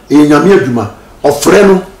adwuma e nyame adwuma ofre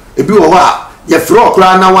no ebi wo ha ye frɛ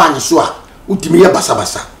okra na wanye so a utimi ye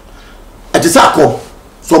basabasa atisa kom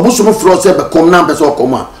so obuso mo frɛ say be kom na be so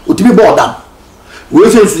kom a utimi bo odam we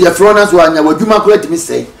say so ye frɛ na so anya wadwuma kra timi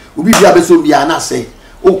say obi bia be so bia na say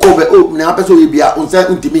o ko be o na be so ye bia on say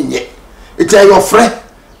utimi nye ite your frɛ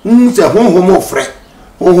say honhom ofrɛ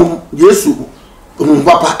honhom Yesu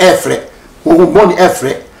papa efrɛ honhom boni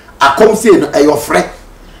efrɛ akom say no e your frɛ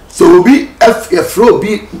so obi efrɛ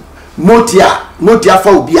obi motia fa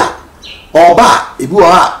obi a oba ebi wo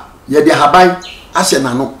ha ye de haban ahye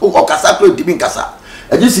na no o kasa kro dibi nkasa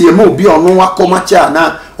ejisi ye mo obi ono akoma cha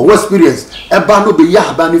na o experience eba no be ya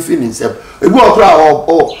haban fi ni nsem ebi wo kra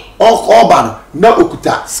o ba na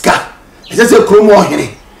okuta ska ejese kro mo ohene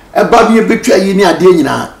eba bi betwa yi ni ade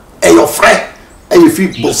nyina e yo frɛ e ye fi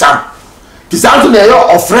bosam ti santo na yo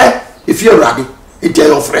ofrɛ e fi urade e ti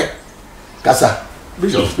yo frɛ kasa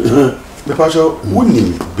Bishop the pastor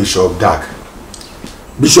wouldn't Bishop Dark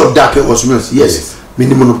was yes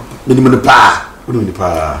minimum pa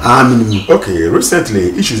minimum. Okay,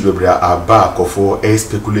 recently issues we are back for a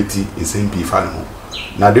speculative in Saint Pifano.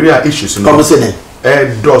 Now there are issues no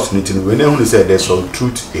does need we know say there's some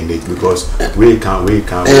truth in it because we can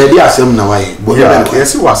there are some now why yeah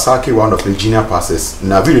yes was sake one of the junior passes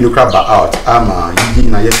now we look about out ama yi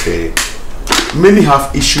na yesterday many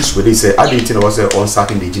have issues with this I didn't know was on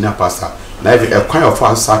sacking the junior pastor now if a kind of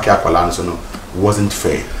us sake akwala so no wasn't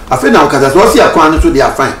fair I feel now cuz what see akwan so they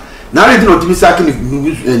are fine now they don't be sacking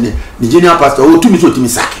the junior pastor o tumi so tumi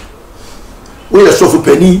sacking we are so for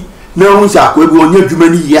penny na won say akwa bi onye adwuma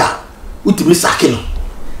ni yi a utimi sacking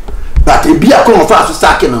but e bia kon fa so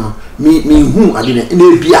sacking no me hu ade na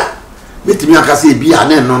e bia metimi aka say bia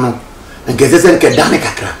na no nkese se nke dane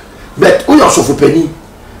kakra but we are so for penny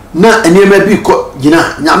na enema bi ko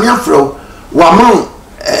gina nyame afro wa ma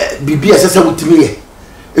bibia sese utimi ye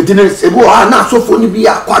etine ebo na asofo ni bi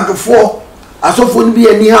akwadofo asofo ni bi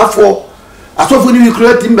ani hafo asofo ni bi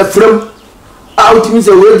create mbe frem a utimi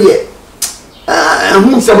se we de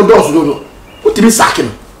hu se bo do utimi sake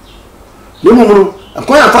no mo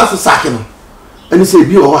akwa ya fa so sake no ani se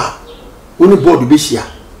bi o ha woni board be hia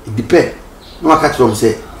it depend no aka trom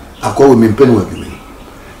se akwa we mempeni wa bi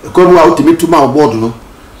ko no utimi tuma board no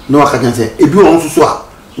no aka kan se ebi o so a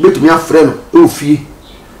betumi afre no o fie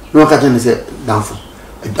no aka kan se danfo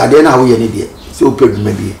ade na wo ye ne de se o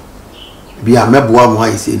peduma bi a meboa mo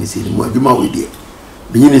ayi se ni mo adwuma wo de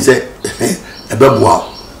bi ni se e beboa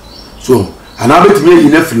so ana betumi yi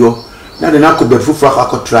na firi ho na de na ko bedfu fra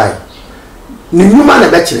ka try ni nyuma na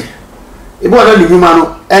be kire e bo na ni nyuma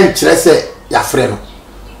no en kire se ya frɛ no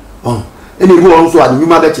eni bo on so a ni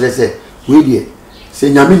nyuma be kire se we de se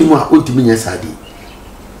nyame ni mu a ontimi nya sade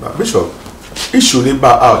Bishop issue ni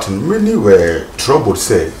ba out many were troubled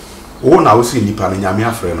say won na we see nipa na nyame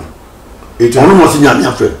afrɛ no it ono mo see nyame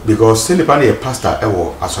afrɛ because say nipa na a pastor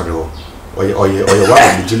ewo asɔre ho oye one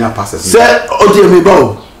of the junior pastors say o je me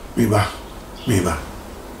ba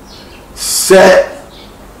say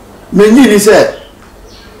me ni say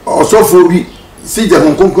osofo bi si je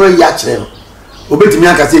mon konkon ya kire no obetimi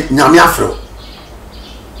aka say nyame afrɛ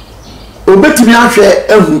obetimi ahwɛ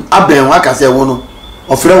ehu aben wa aka say wo no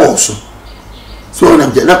ofrɛ wo so na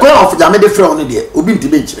je na ko of jame de frɛ wo no de obi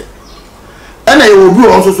ntime nkire and I will do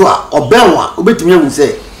also so or Benwa, obetimi will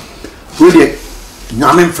say, we de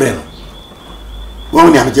Yamin friend.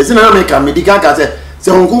 One Yam just in America, medical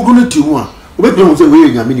say, on Google to one, obetimi will say, we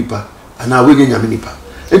Yaminipa, and I will get Yaminipa.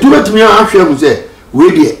 And to let me answer will say,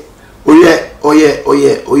 we de,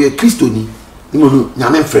 oye, Christoni,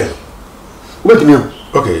 Yamin friend.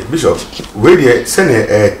 Okay, Bishop, where the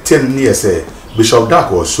send 10 years say Bishop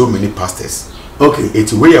Dark was so many pastors. Okay,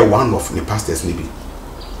 it's where one of the pastors maybe.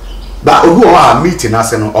 But who are meeting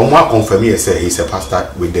us and or more confirm me say he's a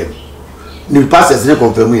pastor with them. The pastors they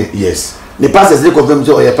confirm me. Yes. The pastors they confirm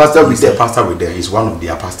so a pastor with them. Pastor with them is one of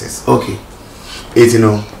their pastors. Okay. It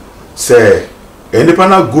say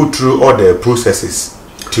independent go through all the processes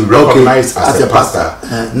to recognize as a pastor.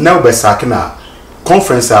 Now be sakina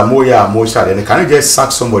conference more and can you just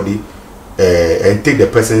sack somebody and take the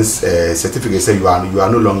person's certificate say you are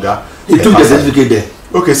no longer he took the certificate there.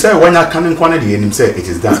 Okay, sir, when you can quantity and him say it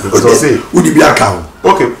is done because I say would you be account?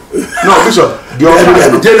 Okay. No, Bishop,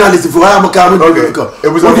 the journalist for I am account. Okay.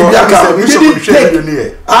 It was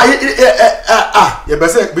yeah, but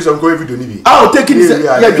say Bishop go video ni. I'll take it.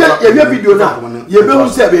 Yeah, video now. You be who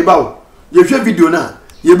say be about. You share video now.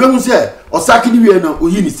 You be who say or sacking you no or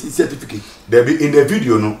you certificate. There be in the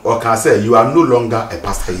video no or can say you are no longer a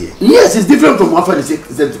pastor here. Yes, it's different from one for the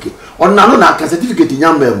certificate. On no na certificate in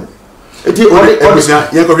Yambem.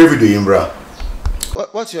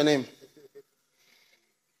 What's your name?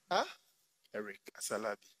 Huh? Eric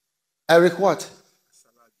Asalabi. Eric what?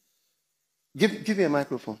 Asalabi. Give me a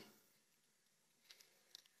microphone.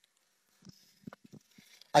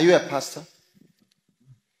 Are you a pastor?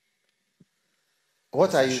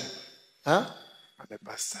 What are you? Huh? I'm a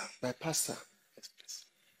pastor. A pastor. Yes, please.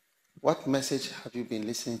 What message have you been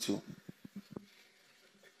listening to?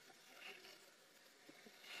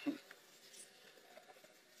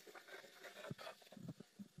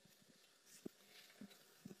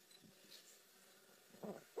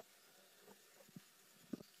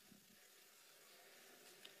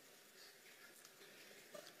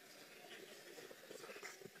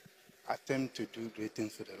 Attempt to do great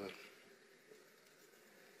things for the Lord.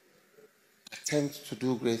 Attempt to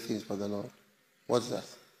do great things for the Lord. What's that?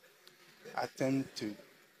 Attempt to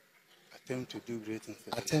do great things for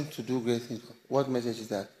the Lord. Attempt to do great things. What message is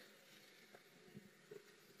that?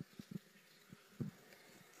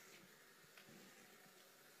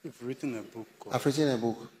 You've written a book called I've written a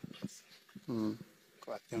book.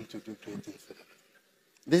 called Attempt to do great things for the Lord.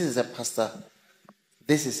 This is a pastor.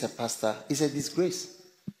 This is a pastor. It's a disgrace.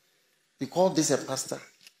 You call this a pastor.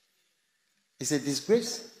 It's a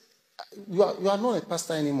disgrace. You are not a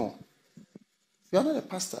pastor anymore. You are not a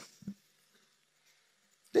pastor.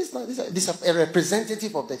 This is a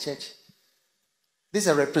representative of the church. This is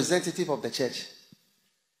a representative of the church.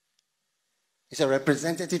 It's a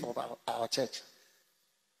representative of our church.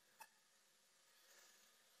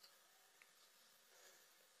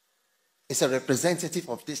 It's a representative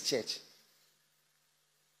of this church.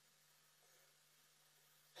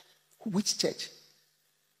 Which church?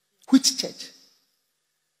 Which church?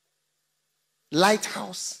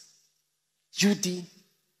 Lighthouse, UD,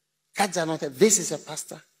 Kadzanote. This is a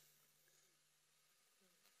pastor.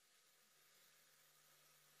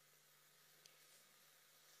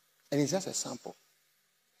 And it's just a sample.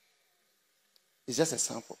 It's just a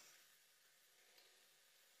sample.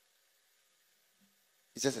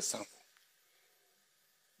 It's just a sample.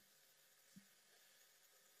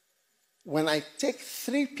 When I take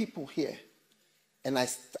 3 people here and I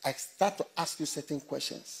start to ask you certain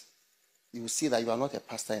questions, you will see that you are not a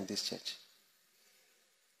pastor in this church.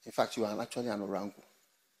 In fact, you are actually an orangu.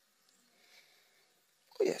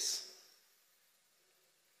 Oh, yes.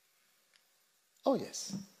 Oh,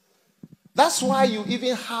 yes. That's why you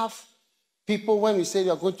even have people, when we say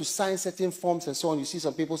you are going to sign certain forms and so on, you see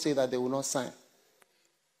some people say that they will not sign.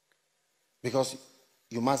 Because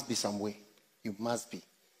you must be some way. You must be.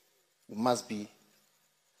 You must be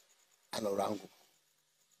an orangu.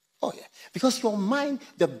 Oh, yeah. Because your mind,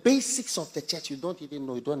 the basics of the church, you don't even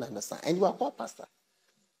know, you don't understand. And you are called pastor.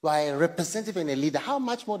 You are a representative and a leader. How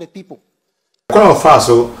much more the people?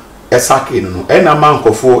 So, and a man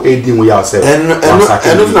for 18 we ourselves. And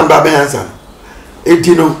number answer.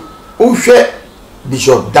 18 who share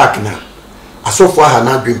Bishop Darkna. I saw for her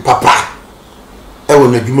not doing papa. I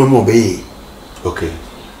will not do more be. Okay.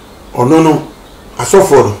 Oh, no. I saw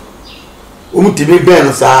for Umutibi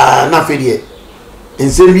Ben sa na fedie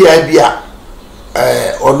nsem bia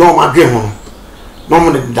odo ma dwe ho no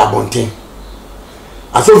mo da bonten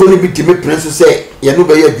asofo ni bitime prince say ye no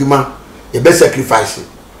be ye adwuma ye be sacrifice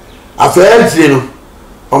after no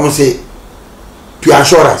omo say to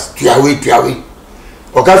assurance to away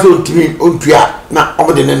okaso ntimi ontua na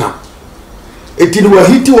omde ne na etini wa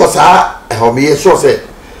hiti was a me sure say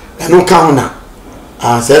no count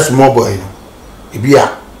na say small boy no ebia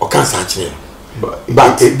okansa akire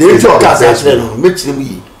but they talk as akire no mechire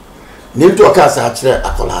mu ne talk as akire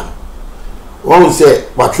akola no one say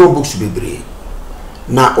watro books bebre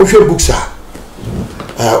na ohwe books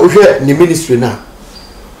ohwe ni ministry na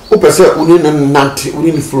o pese uni nante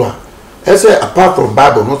uni ni floor say apart from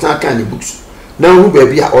bible no tan kan ni books na hu ba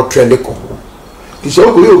bia o trend ko ti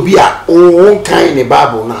so ko yo bia o kan ni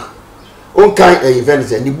bible na o kan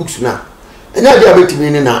events ni books na enya dia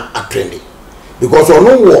betimi ni na atrend because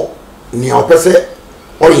ono wo ni o pese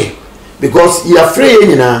oye because you are free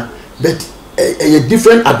nyina but a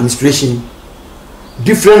different administration,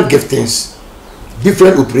 different giftings,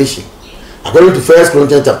 different operation. According to 1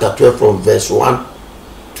 Corinthians chapter 12 from verse 1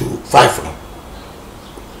 to 5.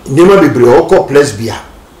 Nema bebre oko plus bia.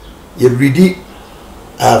 You read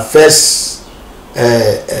first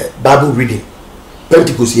Bible reading.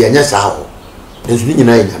 Pentecost ya nya sao. Nso ni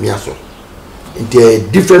nyina nya me aso. Into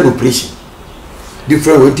different operation.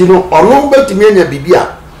 Different way. No ono betimi anya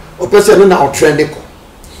bibia. O pese no na o trend ko.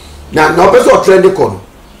 Na opese o trend ko no.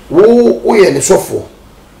 Wo ye ne sofo.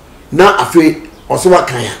 Na afi oso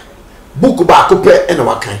wakan ya. Book ba ko pe e na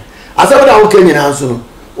wakan. Asaba da wo kan nyina nso no.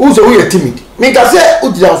 Uzo we timid. Me ka say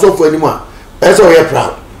udira sofo animu a. Pese o ye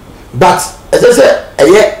proud. But as I say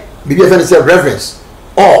eye bibia fe say reverence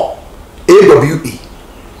or AWE.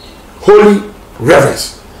 Holy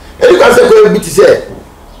reverence. And you can say go be to say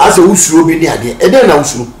as a usuro bi ni ade. E dey na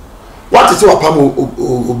usuro. What is wapam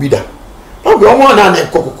obida? No go mo na na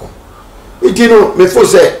kokoko. It know me for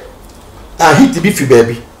say hit be fi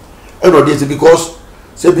baby. And no dey because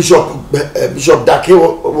say Bishop Dake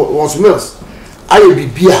was mills. Aye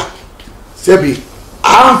bibia say bi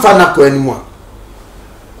amfa na ko animo.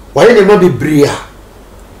 Why dey no be bria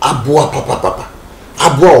aboa papa.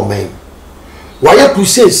 Aboa o man. Why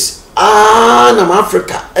crusades na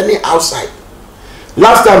Africa any outside.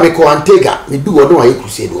 Last time me ko Antega me do one why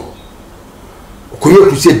crusade o. Koye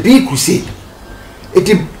crusade big crusade.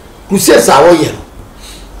 It crusades are all year.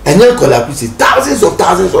 And then call crusade thousands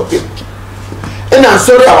of people. And I'm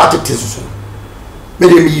sorry about it so. Me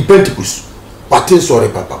dem yi Pentecost. What is sorry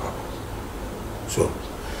papa. So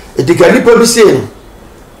it can people be saying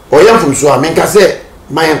o yam from so I can say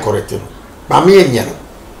my correct no. Ba me enya no.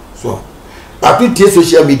 So but to tie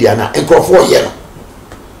social media na enkrofo ye no.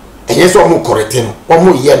 Enye so mo correct no.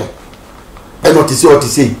 Omo ye no. And what is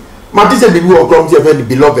say. Mati say bibi o krom say the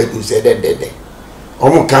beloved who say den.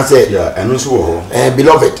 Omo can say yeah, and also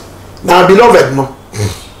beloved. Now beloved no.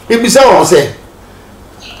 If say on say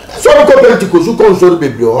so ko Pentecost so console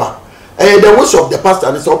bebre o ha. The wish of the pastor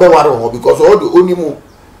and so be ware o because all the only mo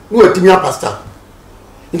no etimi pastor.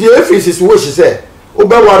 The Ephesus wish say o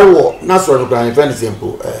be ware wo na so no plan for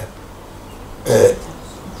example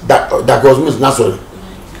that was Miss Nasol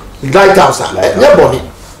Lighthouse body.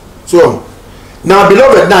 So now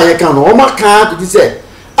beloved now you can o ma kan to say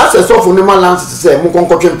as a so for no man lance say mo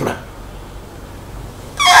konkotwe mpra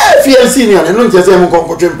fiancé ni an no nje say mo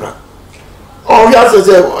konkotwe mpra o ya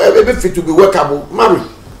say be fit to be workable marry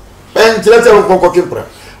and tell say mo konkotwe mpra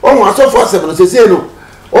o mo aso for 7 say no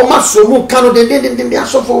o ma so mo kan den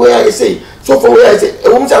aso for where I say so for where I say e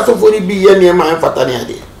wo mo aso for ni bi ye ni ma enfata ni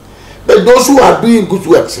ade. But those who are doing good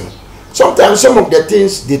works, sometimes some of the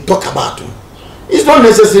things they talk about, it's not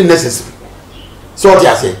necessary. So what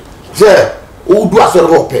I say, who do a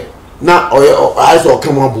sort of pay now or eyes or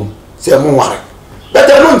come on boom, say more worry. But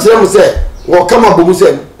I don't say, or come on boom,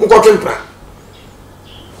 say, Mukotra.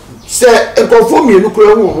 Say, and conform me, look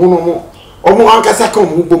or more Uncle Sacom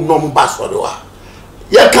who boom no bass for the war.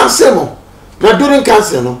 Ya can't say more. Now during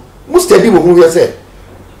cancer, no, most steady who you say,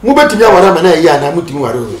 move to me, what I'm an year and I'm moving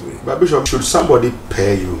worry. But Bishop, should somebody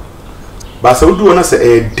pay you? But so do want to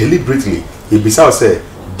say deliberately. If Bishop say,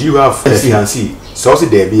 do you have a fiancé? So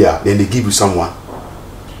they be then they give you someone.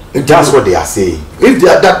 That's what they are saying. If they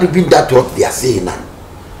are that even that what they are saying now,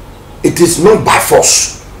 it is not by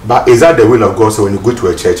force. But is that the will of God? So when you go to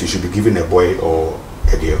a church, you should be given a boy or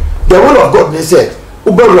a girl. The will of God, they said,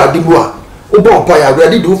 Uber Radibua, Uber Paya,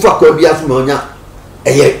 ready to fuck with Biasmonia.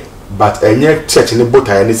 But any church in the boat,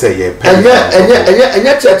 I say, yeah,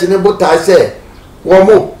 and church in the boat, I say, one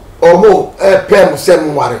more or more, pen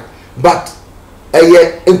seven worry. But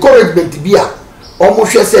a encouragement to be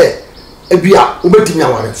almost say, a beer,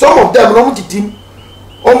 Ubetina. Some of them don't team,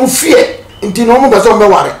 almost fear, until no one doesn't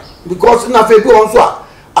worry. Because nothing goes on.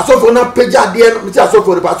 I saw for not Peja dear, which I saw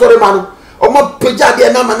for the pastor man, or more Peja dear,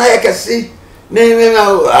 and I can see, naming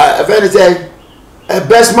a very say, a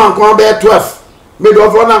best man come bear 12. Made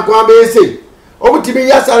of one and come say, obutimi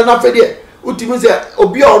yasare na fede utimi se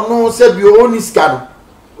obi ono se bi oni ska no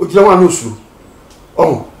ojira wa no suru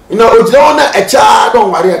oh ina ojira ona echa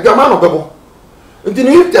don ware bi ma no bebo nti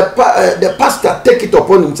if the pastor take it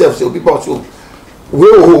upon himself say obi boss so we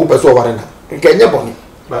o person ware na nkenye boni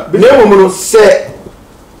bi na emu no se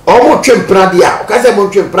omo twempra dia o ka se mo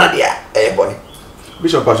twempra dia boni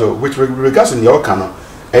Bishop Pastor which regards in your canon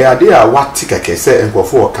ade a what keke say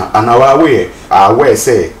enkofo kan anawa we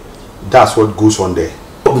say that's what goes on there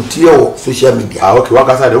obutio social media okay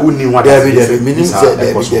what say the woni what David meaning say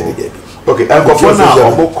David okay enkofo na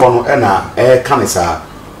omoko no na kanisa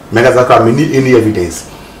megazaka me need any evidence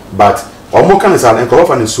but omo kanisa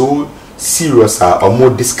enkofo na so serious omo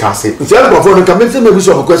discuss it say enkofo no can say maybe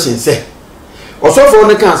some question say osofo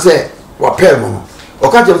no can say wa pel mo o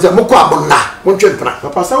ka je say mo ko abonna mo twempra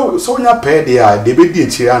papa so nya pay there they be di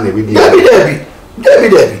chira na be di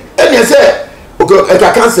David ene say okay e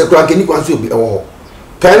ka cancel kra ke ni kwan so bi e wo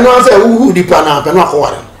pen no say wu di pa na pen no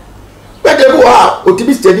akware be de bu ha o ti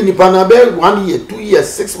bi steady ni pa na be 1 year 2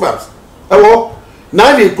 years 6 months e wo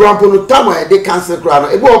na bi krampo no tam e de cancel kra no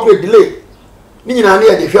e bu o delay ni nyina na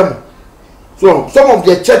e de hwam so some of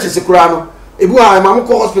the churches kra no e bu ha ma mo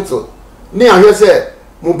ko hospital ni ahwe say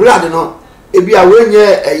mo blood no ebi a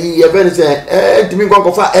wenye eyi event say ntimi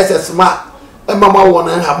nkonko fa ss ma mama won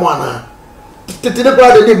na ha mo ana tete ne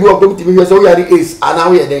kwa de bi o kom timi hwe so yari ace ana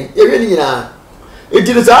we den ewe ni nyina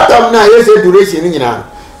ejiri sa atam na ye say duration ni nyina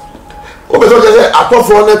o be so je say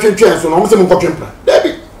atofo na twentwen so no mo se mo nkotwempra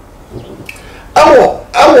dabi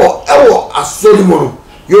ewo asori mo no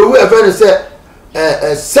you we event say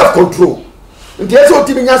self control nti eso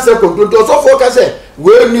timi nya self control to so for ka say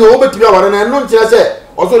we ni o betimi aware na no ntire say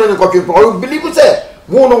also na nkotwempra o believe say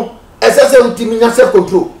mo no essence timi nya self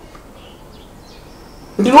control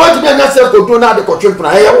ndi no timi nya self control na de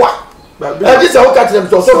kotwempra e wa this how catch them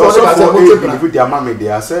so for ka say mo twempra with their mama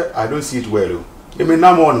there say I don't see it well e me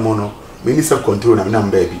na mo no me ni self control na me na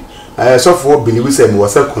baby so for believe say me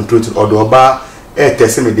self control to odo ba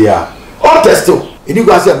test me there all test o eni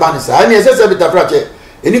kwa say ban say ani say be tafra che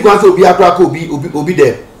eni kwa say obi akra ka obi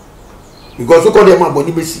there because so call them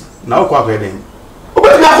aboni besi na o kwa den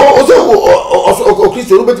obetimi akọ o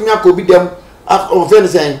Kristo obetimi akọ obi dem o fe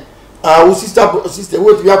say o sister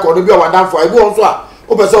wait bi akọ no bi o wadan for ibu on so a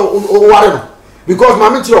o be so o ware no because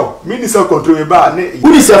mama chiro me ni self control me ba ne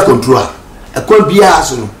who is self control akọ bia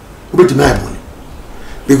so no obetimi aboni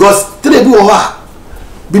because tell bi o ha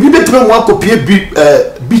bibi betimi mo akopie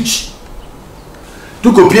beach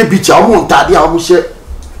to kopie beach a mo ntade a mo hye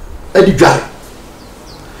adi dware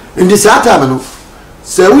in this time no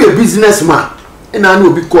say we a businessman and I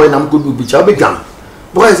know be coin I'm going to be child began.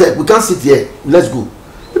 Boy said we can't sit here, let's go.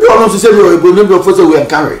 If you want to say we are going to force we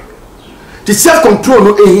carry. The self control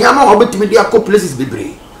no e hiama obet me dia co places be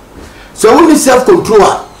brave. So we need self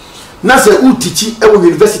control. Na say u teach e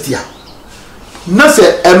university a. Na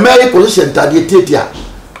say e marry position tade tetia.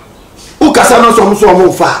 U kasa no so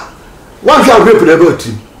mo fa. One shall rape the about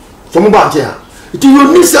him. So mo ba nche a. It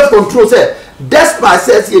you need self control say despite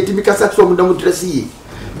says ye typical sex from them dress ye.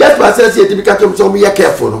 That's why I say you be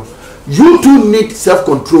careful. No? You too need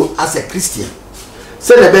self-control as a Christian.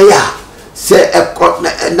 Say the beya, say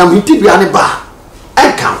na miti bi ane ba,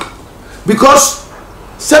 I count because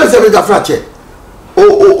say the fracture.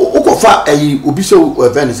 O kofa obi so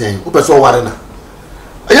event say o person ware na.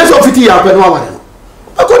 Anya so fiti ya pe no ware no.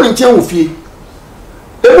 Akọ ni nchen wo fie.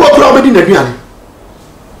 Ebu okra obedi na duane.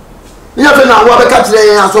 Nya fe na wo be ka kire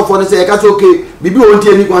yan asofo ne say ka say okay bibi won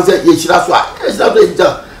tie ni kwan say ye hira so a. Ye hira so e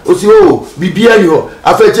ja. Osi o bibia ni ho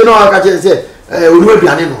afeche no aka che se onu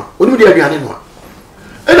aduane no onu di aduane no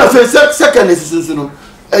e na fe second susu no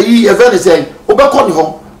ayi event say obekọ ni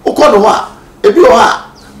ho ukọ no ho a ebi ho a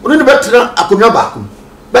onu ne betra akonwa ba akom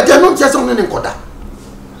but ya no nche se onu ne nkoda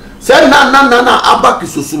se na abaki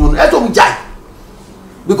susu no e to mjai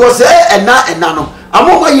because na no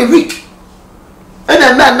amoma ye weak e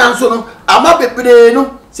na so no ama bebere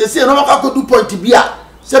no se no makọ do point bia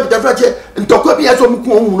se bi tafrache ntokwa bi yaso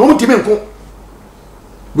mku ohun no mutime nko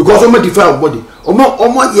because o ma defy body o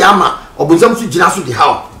yama obunzam su gina so di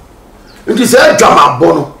how nti se drama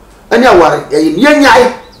bo no ani aware ye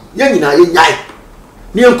nyai ye nyina ye nyai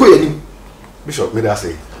ni enko ye nim Bishop me da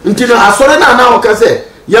say nti no asore na o ka se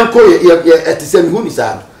ye enko ye etise mi hu ni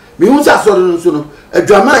sa mi hu sa asore no so no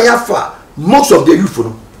drama ya fa most of the youth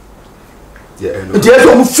no nti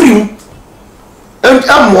eso mu free mu and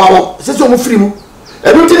amwa se so mu free mu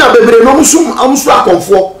everything na bebre no musum amusu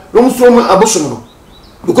akonfo no musum abosom no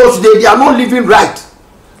because they are not living right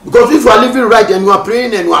because if you are living right and you are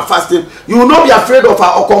praying and you are fasting you will not be afraid of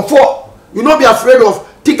a comfort you will not be afraid of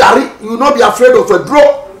tikari you will not be afraid of a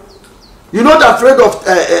draw You're not afraid of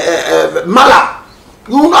Mala.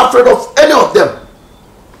 You're not afraid of any of them.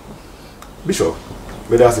 Bishop,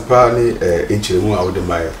 but that's a partly in Chilemu out the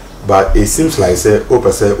Maya. But it seems like say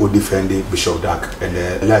Opa who defending Bishop Dark and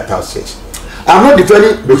the Lighthouse Church. I'm not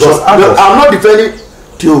defending because I'm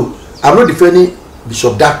not defending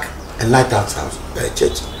Bishop Dark and Lighthouse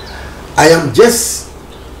Church. I am just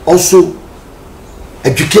also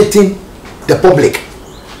educating the public.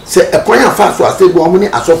 Say a coin fast so I say go money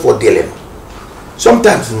as for dealing.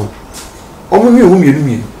 Sometimes no.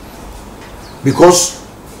 Whom because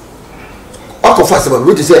all fast about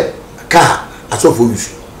we say car as for use.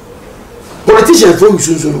 Politicians for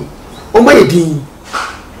use no.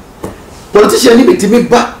 Politician need to make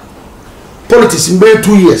back politics in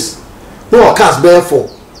 2 years. No cars bear 4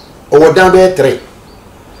 or down bear 3.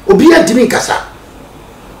 Obi a dimi kasa.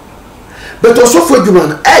 But also for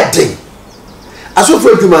human adding. Also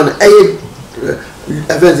for human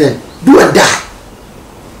do and die.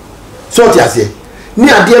 So what I say? Ni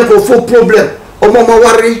adie ko for problem. Omo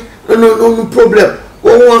worry no problem.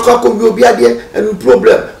 One can come be adie and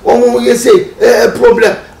problem. One you say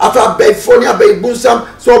problem. After by phone ya by busam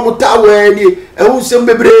so muta weni e hu sem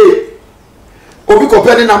bebre. Obi ko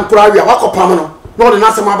peni nam kura wi akopam no. No de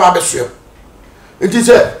nasem aba be so. Enti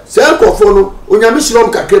se nkofo no onyame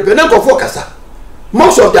shirom kakrepe na nkofo kasa.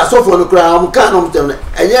 Most of the asofo no kura am kan no tem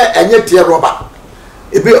enye tie rubber.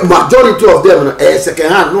 Ebe majority of them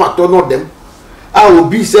second hand no ato no them. I will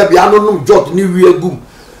be say bia no num jot ni wi agum.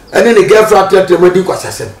 Ene ne girlfriend tete madi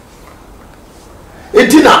kwasasem.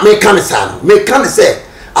 Enti na me kan say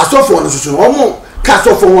asofo no so omo ka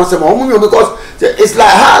asofo won say omo nyo because it's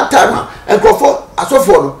like hard time and nkofo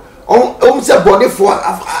asofo no say body for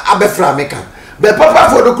abefra me kan. But papa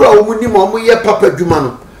for the crowd we need more year papa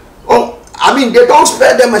juma. Oh, I mean they don't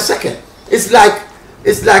spare them a second. It's like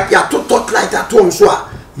you to talk like that to so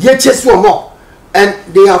ye chase one more and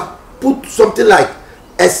they have put something like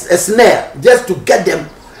a snare just to get them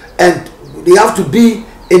and they have to be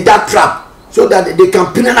in that trap so that they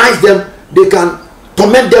can penalize them, they can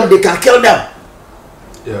torment them, they can kill them.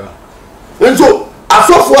 Yeah. And so as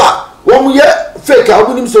so far one year fake I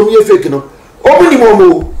wouldn't so year fake no. Open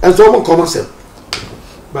more and so on common sense.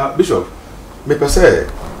 But Bishop, me per se,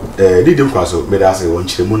 did you cross me that say one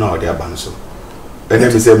chimuna or their banso? And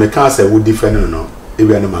then me say me can't say would defend no, if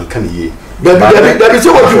any man can ye. But as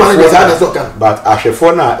a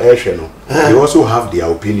for now, they also have their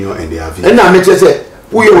opinion and their view. And I may say,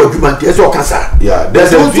 we are human, yes, or cancer. Yeah,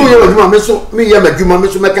 there's also me, I'm a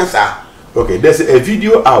human, cancer. Okay, there's a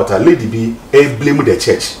video out, a lady be a blame the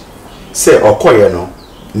church. Say, or no,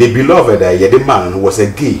 the beloved, the man was a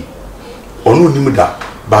gay. Or no,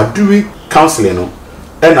 but doing counseling,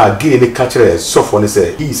 and a gay in the catcher, so funny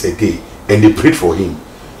say he is a gay, and they prayed for him.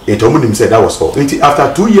 It told him said that was all.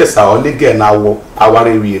 After 2 years, I only get now our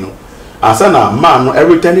area, and son, a man,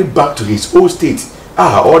 every time back to his old state,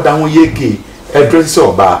 all down 1 year gay, address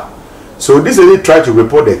so bad. So this lady tried to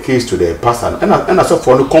report the case to the pastor, and I saw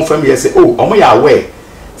for no confirm here say, oh, am I aware?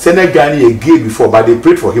 Say that guy a gay before, but they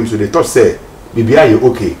prayed for him, so they thought say, maybe are you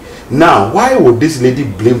okay? Now, why would this lady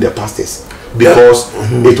blame the pastors? Because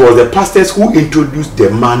it was the pastors who introduced the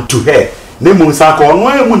man to her.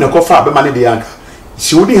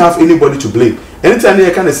 She wouldn't have anybody to blame. Anytime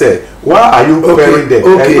they kind of say, why are you burying them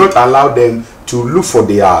and not allow them to look for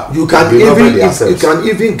their you can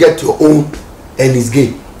even get your own and it's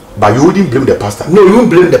gay. But you wouldn't blame the pastor. No, you won't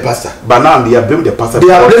blame the pastor. But now they are blaming the pastor.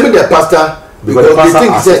 They are blaming the pastor because the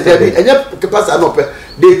pastor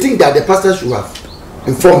they think that the pastor should have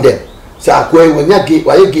informed them. So when you gay,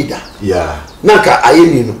 why you gay that? Yeah. Naka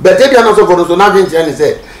ayeni no. But they are not so for so now they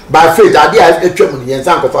say by faith I did a tremble in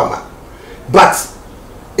Sanko farmer. But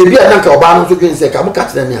if you are not about to say come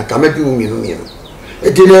catch them here, come do me.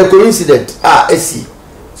 It is a coincidence. See.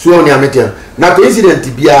 So only a matter. Now coincidence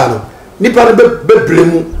biano. Nipa be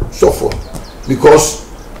blame suffer because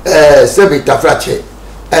sebe tafrache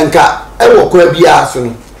enka ewo kwa bia so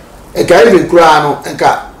no enka even kura no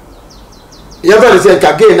enka yeva say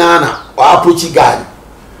enka gay na approach guy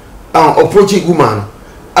approach woman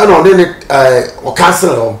and on then o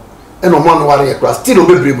cancel o and o man ware kura still o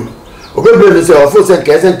be blame say o for say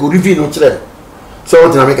enka say go review no kire so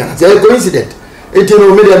what na make na say coincident e ti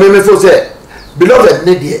no me for say beloved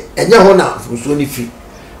ne de enye ho na so ni fi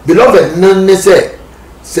beloved none say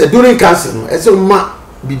during cancer no ese ma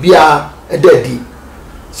bibia edadi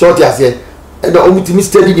so what I say and omutimi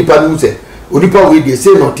steady di panu say onipa we dey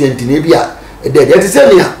say no tenti na bia edadi ete say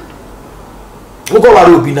nia uko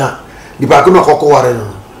ware obi na di pa ko no kokko ware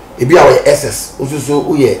no e bia we ss osuso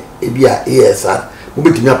uye e bia asr mo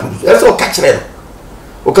betimi aproduce ese o ka kire no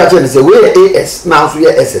o ka kire say we as na so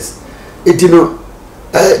ye ss It, you know,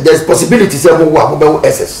 there's possibility say more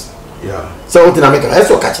SS. Yeah. So what in America? I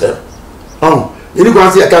saw catch them. You go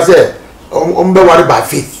and see I can say worried by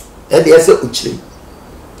faith. And the essay uchi.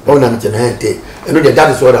 Oh, na mtena hente. And that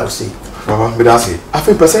is what I will say. Baba, me that's it. I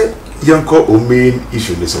think person yanko o main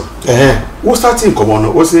issue this one. What starting come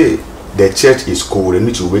on? What say the church is cold, they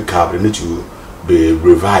need to wake up, they need to be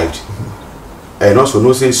revived. And also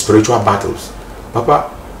no say spiritual battles. Papa,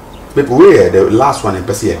 people we the last one in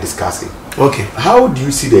person are discussing. Okay. How do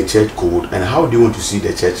you see the church cold and how do you want to see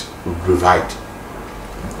the church revived?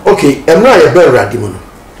 Okay, I'm not a better radimon.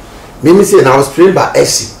 Me say I was trained by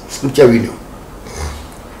SC, scripture reading.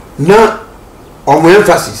 Now on my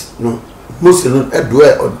emphasis, no, most of them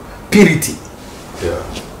dwell on purity. Yeah.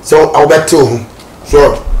 So I'll bet to him.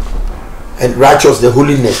 So and righteous, the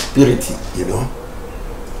holiness, purity, you know.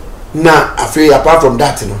 Now I feel apart from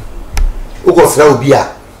that, you know, who goes now be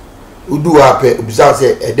a who do up observe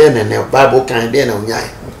say then and Bible kind then on yai.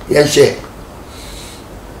 Yes, share.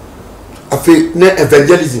 I feel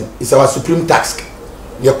evangelism is our supreme task.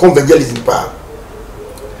 Your evangelism power.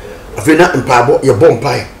 I feel not in power, your bomb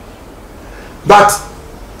pie. But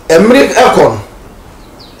Emmerich Elcon,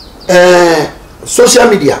 social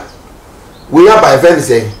media, we are by events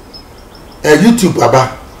saying YouTube,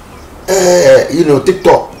 Baba, you know,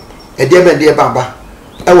 TikTok, and dear Baba,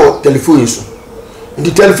 our telephone. In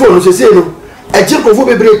the telephone, you say, no, a jump of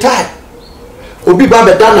every time. Obi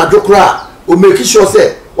Baba Dana Jokra, or make sure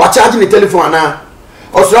say, what charging the telephone now,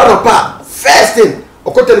 or surround a first thing,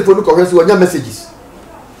 or call telephone correct with your messages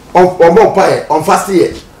on more pie, on fast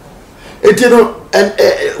year. It, you know, and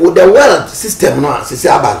with the world system now,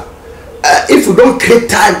 if you don't create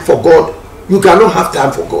time for God, you cannot have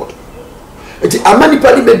time for God. A many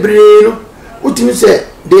people may bring, what you say,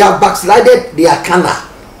 they have backslided, they are canna.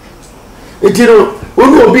 It, you know,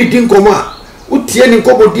 when you be doing coma, what Tian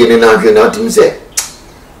Cobo Dien and Adrian out him say,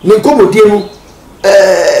 Nincomo Dien,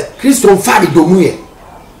 Christo Fadi Domuye.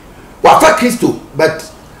 What Christo,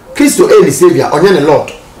 but Christo is the Savior, or the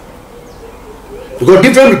Lord. You got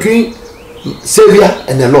difference between Savior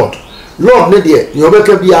and the Lord. Lord, no dear, you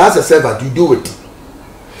can be as a servant, you do it.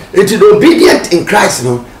 It is obedient in Christ,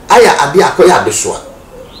 no. Aya abi akoya deswa.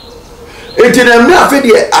 It is not for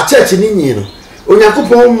a church in India.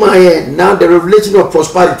 Onyankopon my now the revelation of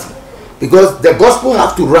prosperity, because the gospel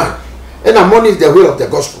have to run, and the money is the way of the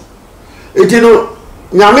gospel. It is no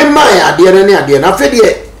nyame maya ade na ade na fe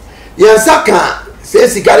de yansaka se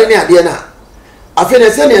sigare ne ade na afi ne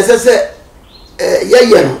se ne se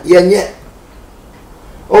ye no yenye.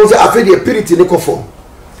 Also, I feel the purity in the form,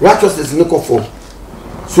 righteousness in the form.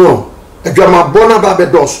 So, a drama bona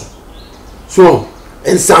babedos. So,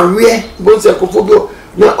 and somewhere, both are confogo.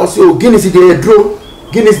 Now, also, Guinness is the draw,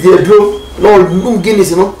 no,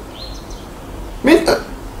 Guinness, you know. Mean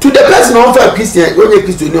to the person of a Christian, when you're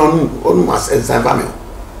Christian, on mass and some family.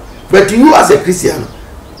 But to you as a Christian,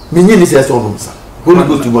 meaning is as on Musa.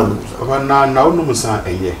 Go to one. Now, no Musa, a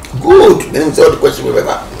year. Good, then it's all the question we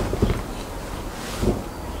ever.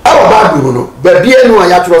 Our Bible, no, but dear no,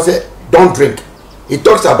 I actually say, don't drink. He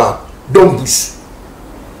talks about don't boost.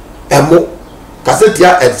 Emo,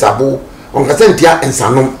 Cassetia and Sabo, on Cassentia and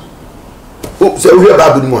Sanom. Oh, so we are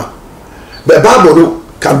Bible more. The Bible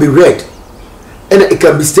can be read, and it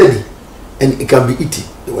can be studied, and it can be eaten,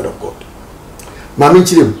 the word of God. Mammy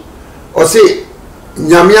Chilim, or say,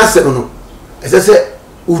 Nyamia Senono, as I say,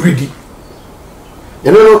 Uridi.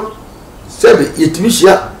 You know, Sebi,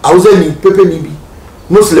 Yetmisha, I was in Pepe Nibi.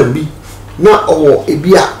 Muslim be na or a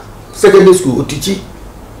beer secondary school teaching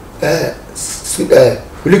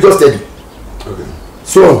religious study. Okay.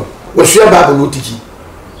 So we share Bible no teaching.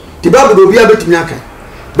 The Bible will be able to make,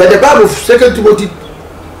 but the Bible 2 Timothy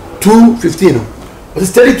 2:15 was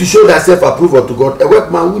study to show thyself approved to God, a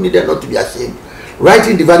workman who needed not to be ashamed,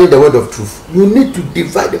 rightly dividing the word of truth. You need to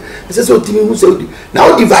divide. It says so to me who say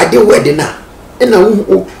now divide the word now, and now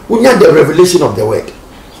we need the revelation of the word.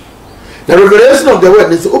 The revelation of the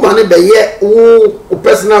word is open by year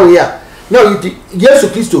personal here. Now you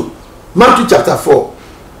Jesus Christ, Matthew chapter 4.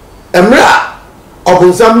 Emra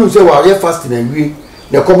of some who say while you're fasting and we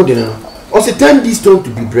the common dinner. Also turn this stone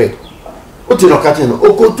to be bread. What you know, Catherine?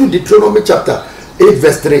 Or go to Deuteronomy chapter 8,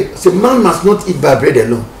 verse 3. Say man must not eat by bread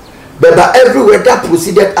alone, but by every word that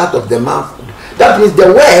proceeded out of the mouth. That means the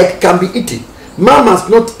word can be eaten. Man must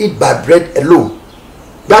not eat by bread alone.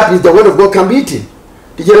 That means the word of God can be eaten.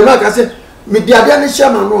 The Jeremiah can say, "Me diadani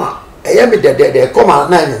shama noa, eye me de come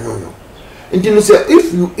on no." And you say,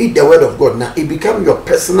 if you eat the word of God now, it becomes your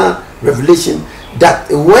personal revelation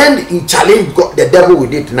that when he challenge God, the devil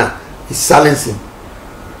with it now, he silencing him.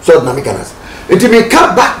 So and may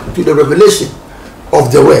come back to the revelation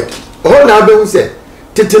of the word. oh na be say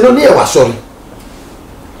tete no ne e wa sori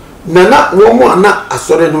na wo mo na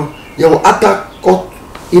asori no ye wo outer court,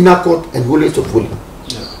 inner court and holiest of holy.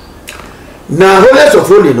 Na holiest of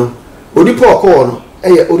holy no onipa okọ no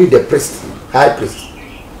e only the priest, high priest.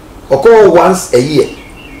 Okọ once a year.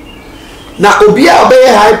 Na obi a obey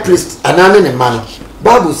high priest anane ne man.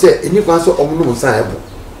 Bible say eni kwan so omo no san ebo.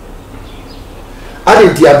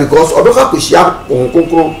 Adentia because odoka kwhia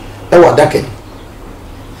onkonkron e wadaken.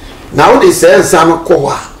 Na wo de say nsan no kọ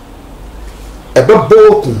wa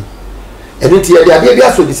ebebo eni tie de ade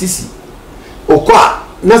bia so de sisi okọ a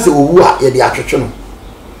na se owu a ye de atwetwe no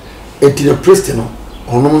enti the priest no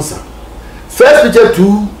onom nsa. 1 Peter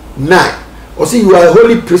 2:9 or see you are a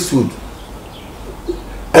holy priesthood,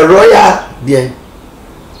 a royal being,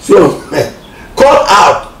 so called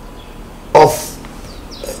out of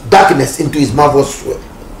darkness into his marvelous work.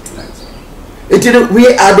 We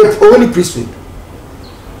are the holy priesthood.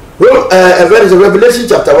 Well, there is a Revelation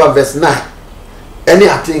chapter 1 verse 9. Any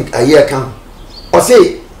I think a year come or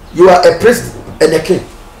say you are a priest and a king.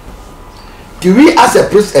 Do we as a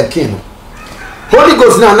priest and king? Holy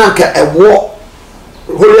Ghost now nanka a war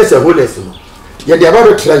holiest and holiest. Yet they are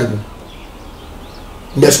about to try you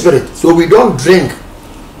in the spirit. So we don't drink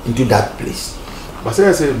into that place. But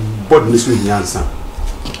I say body is with Yansan.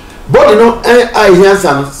 Body no I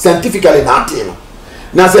Yansan scientifically not you know.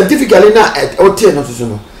 Now scientifically na at OT no so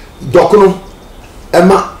no. Dokuno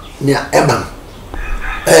Emma near Emma.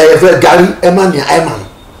 Gary Emma near Emma.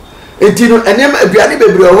 Etino enem abiane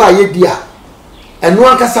bebre o wa ye dia. Enu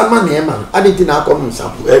akasa ma na Emma. Aditi na akọ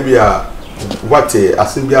nsampo. Ebia what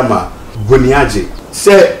asembia ma goniaje.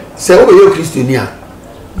 Say over your Christiania.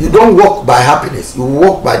 You don't walk by happiness, you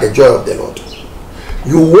walk by the joy of the Lord.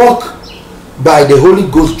 You walk by the Holy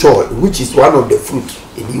Ghost joy, which is one of the fruit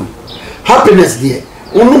in you. Happiness there.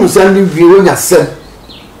 Unum sandi wiwo nya sem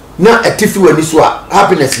na atifi wani so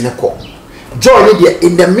happiness ne ko. Joy there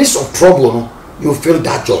in the midst of trouble no, you feel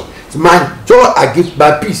that joy. It's my joy I give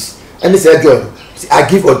by peace. And it's a joy I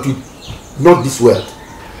give unto you, not this world.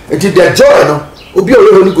 Until the joy no, obi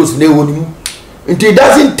o Holy Ghost ne woni. Until it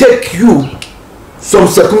doesn't take you some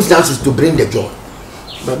circumstances to bring the joy.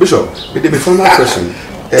 But Bishop, with the final question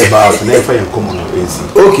about never in common AC.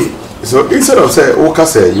 Okay. So instead of say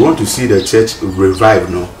you want to see the church revive,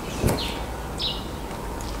 no.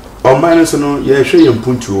 Or minus no, yeah, show you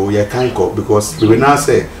punto, yeah, can't go because we will now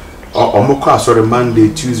say Omoka sorry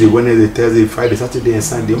Monday, Tuesday, Wednesday, Thursday, Friday, Saturday, and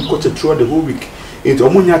Sunday. I'm going to throughout the whole week. Into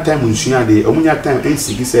Omunya time on Shina Day, Omunya time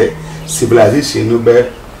NC say civilization no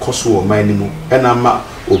bear cost or minimum. And I'm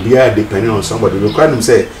obia depending on somebody. We can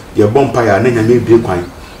say your bonfire and then you may be quine,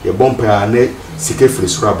 your bonfire and then seek free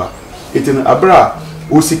rubber. It in Abra,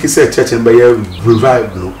 who seek say church and by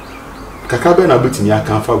revive no. Kakabe na bit in your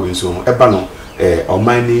camphor with so ebano or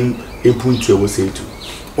mining input you will say to.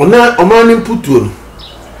 Ona o mining put to me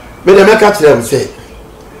the make them say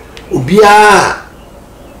obia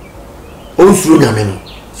onsuro nyame no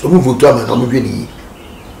so mu voto ama na mo dwe ni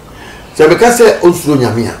so be ka say onsuro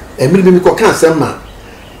nyame a emiri bi mi ko kan sem ma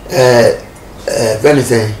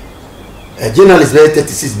Venison journalist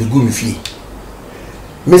 36 be good fee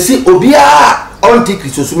me see obia onti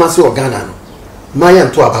Christosuma se organa no maya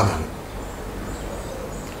nto abama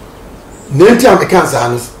no nenti am kan sa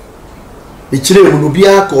no be kire mu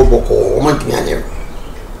obia ko boko o man timi anye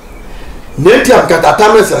nenti am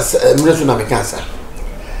katata me sa mreso na me kan sa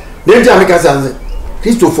nenti am kan sa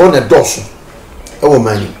Christopher na doso e wo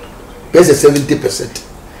mani be 70%.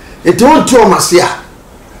 It won't to masia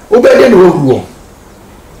obey no wrong.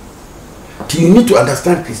 You need to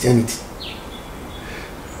understand Christianity.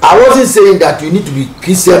 I wasn't saying that you need to be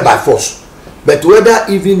Christian by force, but whether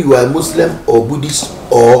even you are Muslim or Buddhist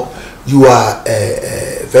or you are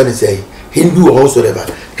Hindu or whatsoever,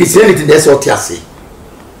 Christianity that's what you say.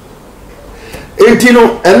 And you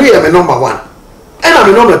know, and we are number one, and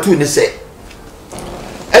I'm number two in the say.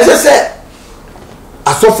 As I said,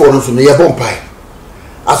 I saw for us on the bonfire.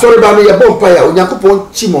 I saw about me a bonfire when Yakupon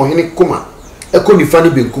Chimo Hini Kuma. Ekoni fani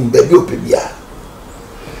benkum baby opebia.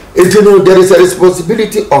 And you know there is a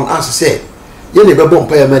responsibility on us to say you never bomb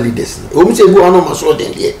empire leaders. We say go on so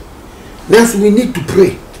then there. Next we need to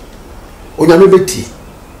pray. Onyame beti.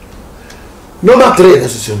 Number 3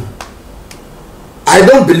 necessary. I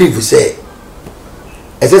don't believe we say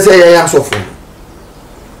as I say I am so far.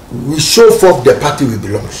 We show forth the party we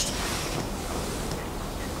belong to.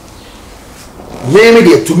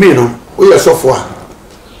 Maybe to me no we are so far.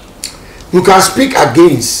 You can speak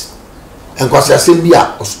against and because assembly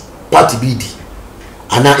party BD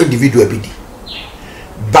and an individual BD,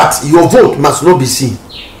 but your vote must not be seen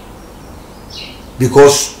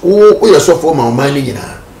because who you so for my money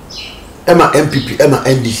Emma MPP, Emma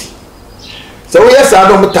NDC. So yes, I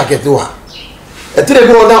don't take it to her. A three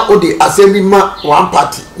go now or the assembly one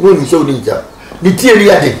party, when so ninja. The theory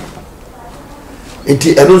again.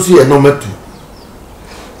 Until I don't see a number 2.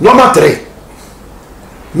 Number 3.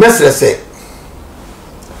 Mestre say,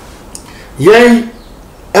 Yea,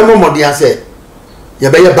 Emma Modia said, you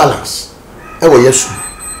better balance. Yes.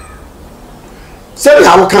 Say,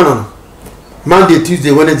 how canon Monday,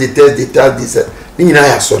 Tuesday, Wednesday, Thursday, said,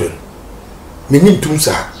 I sorry. Me need to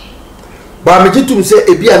say, but me to say,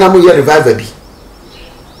 a be an amu revival be.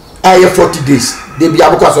 I have 40 days. They be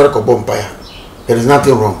able to bonfire. There is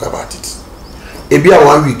nothing wrong about it. It be a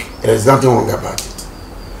 1 week. There is nothing wrong about it.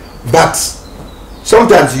 But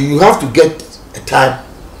sometimes you have to get a time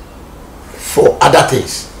for other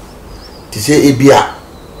things. To say it be a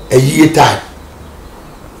year time.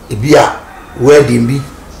 It be a wedding be.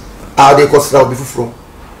 How they cost now before from.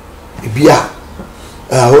 It be a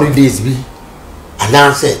holidays be. And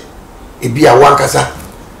now say it be a one kasa.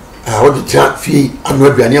 What the trap fee and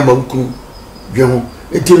what we are near Monku.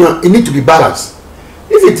 It need to be balanced.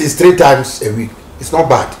 If it is 3 times a week, it's not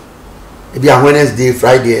bad. It be a Wednesday,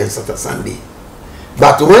 Friday, and Saturday, Sunday.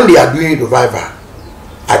 But when they are doing revival,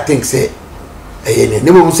 I think say,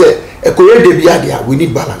 we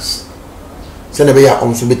need balance.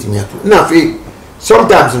 Now,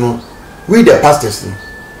 sometimes we the pastors,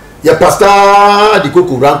 your pastor the cook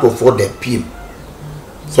rank for the PM.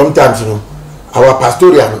 Sometimes our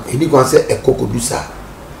pastoral he go say a cocodusa.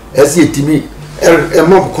 As ye to me, a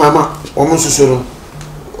mob kwama, almost so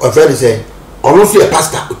or very say, almost a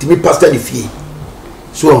pastor, to me pastor the fee.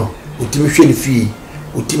 So, ultimate the fee,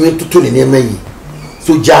 ultimate to turn in me.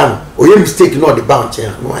 So, John, or you mistake not the bound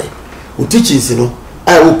chair. Why? Who teaches,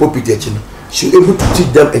 I will put it, should able to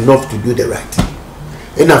teach them enough to do the right.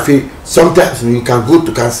 And I feel sometimes you can go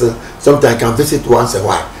to council, sometimes you can visit once a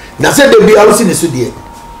while. Now, say they be also in the studio.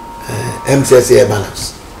 MCSA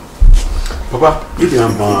balance. Papa, if you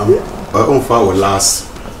have on for our last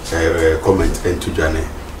comment and to Johnny,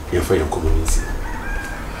 you for your community.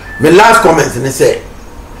 My last comment, and I say,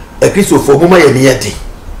 a piece of for Mama Yeti,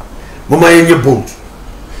 Mama in your boat.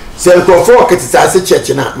 Say, go for a church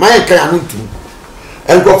now, my can't do.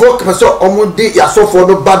 And go for so almost day, you saw for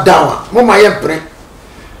no bad down. Mama Yempre,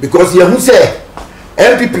 because you say,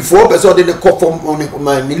 MPP 4 person in the call from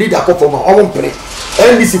my leader call from my own play.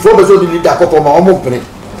 NDC 4 person in the leader call from my own play.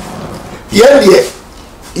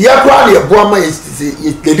 Yeah, probably a boy is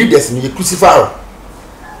the leaders in the crucifier.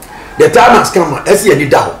 The time has come, as you need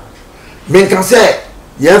down. Men can say,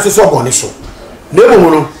 yes, so money so. Never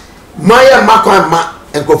know. Maya Makama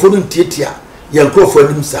and Confident Titia, young crow for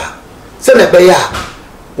him, sir. Send a bayer.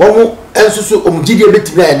 One more answer so Gideon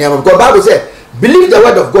bit me and God Bible said, believe the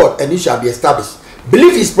word of God and you shall be established.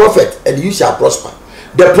 Believe his prophet and you shall prosper.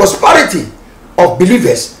 The prosperity of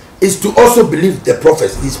believers is to also believe the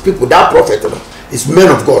prophets, these people, that prophet is men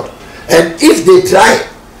of God. And if they try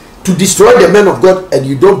to destroy the men of God and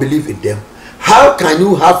you don't believe in them, how can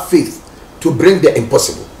you have faith to bring the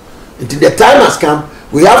impossible? Until the time has come,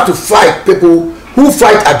 we have to fight people who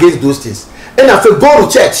fight against those things. And I feel go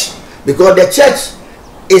to church, because the church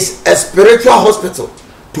is a spiritual hospital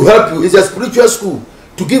to help you. It's a spiritual school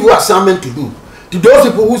to give you assignment to do. To those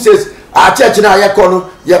people who says our church now they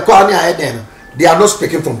are not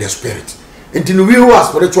speaking from their spirit. Until we who are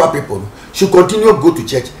spiritual people should continue to go to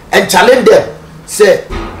church and challenge them. Say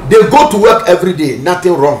they go to work every day,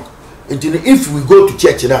 nothing wrong. Until if we go to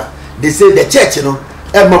church now, they say the church a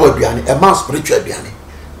man spiritual biani.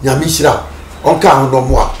 Nyamishra onka no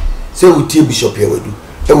more. Say we tie bishop here we do.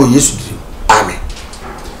 E we Yesu dream. Amen.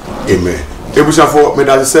 Amen. Ebusafo me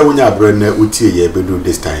da say wonya abre na utie ye bedu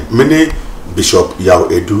this time. Many Bishop Yaw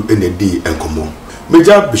Edu ND Enkomo.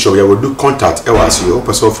 Major Bishop Yaw Edu contact Ewasio,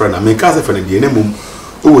 person friend, and make us a friend in the name of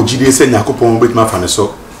GD send Yakupon with my fan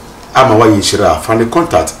so. I'm away in Shira, find the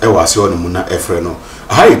contact Ewasio no Muna Efreno.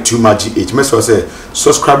 I too much it must say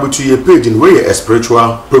subscribe to your page in where a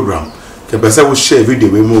spiritual program. The person will share video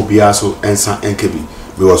we more Biaso and San NKB.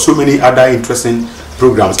 There were so many other interesting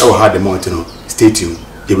programs I will have the mountain. Stay tuned.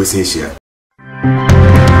 They will say share.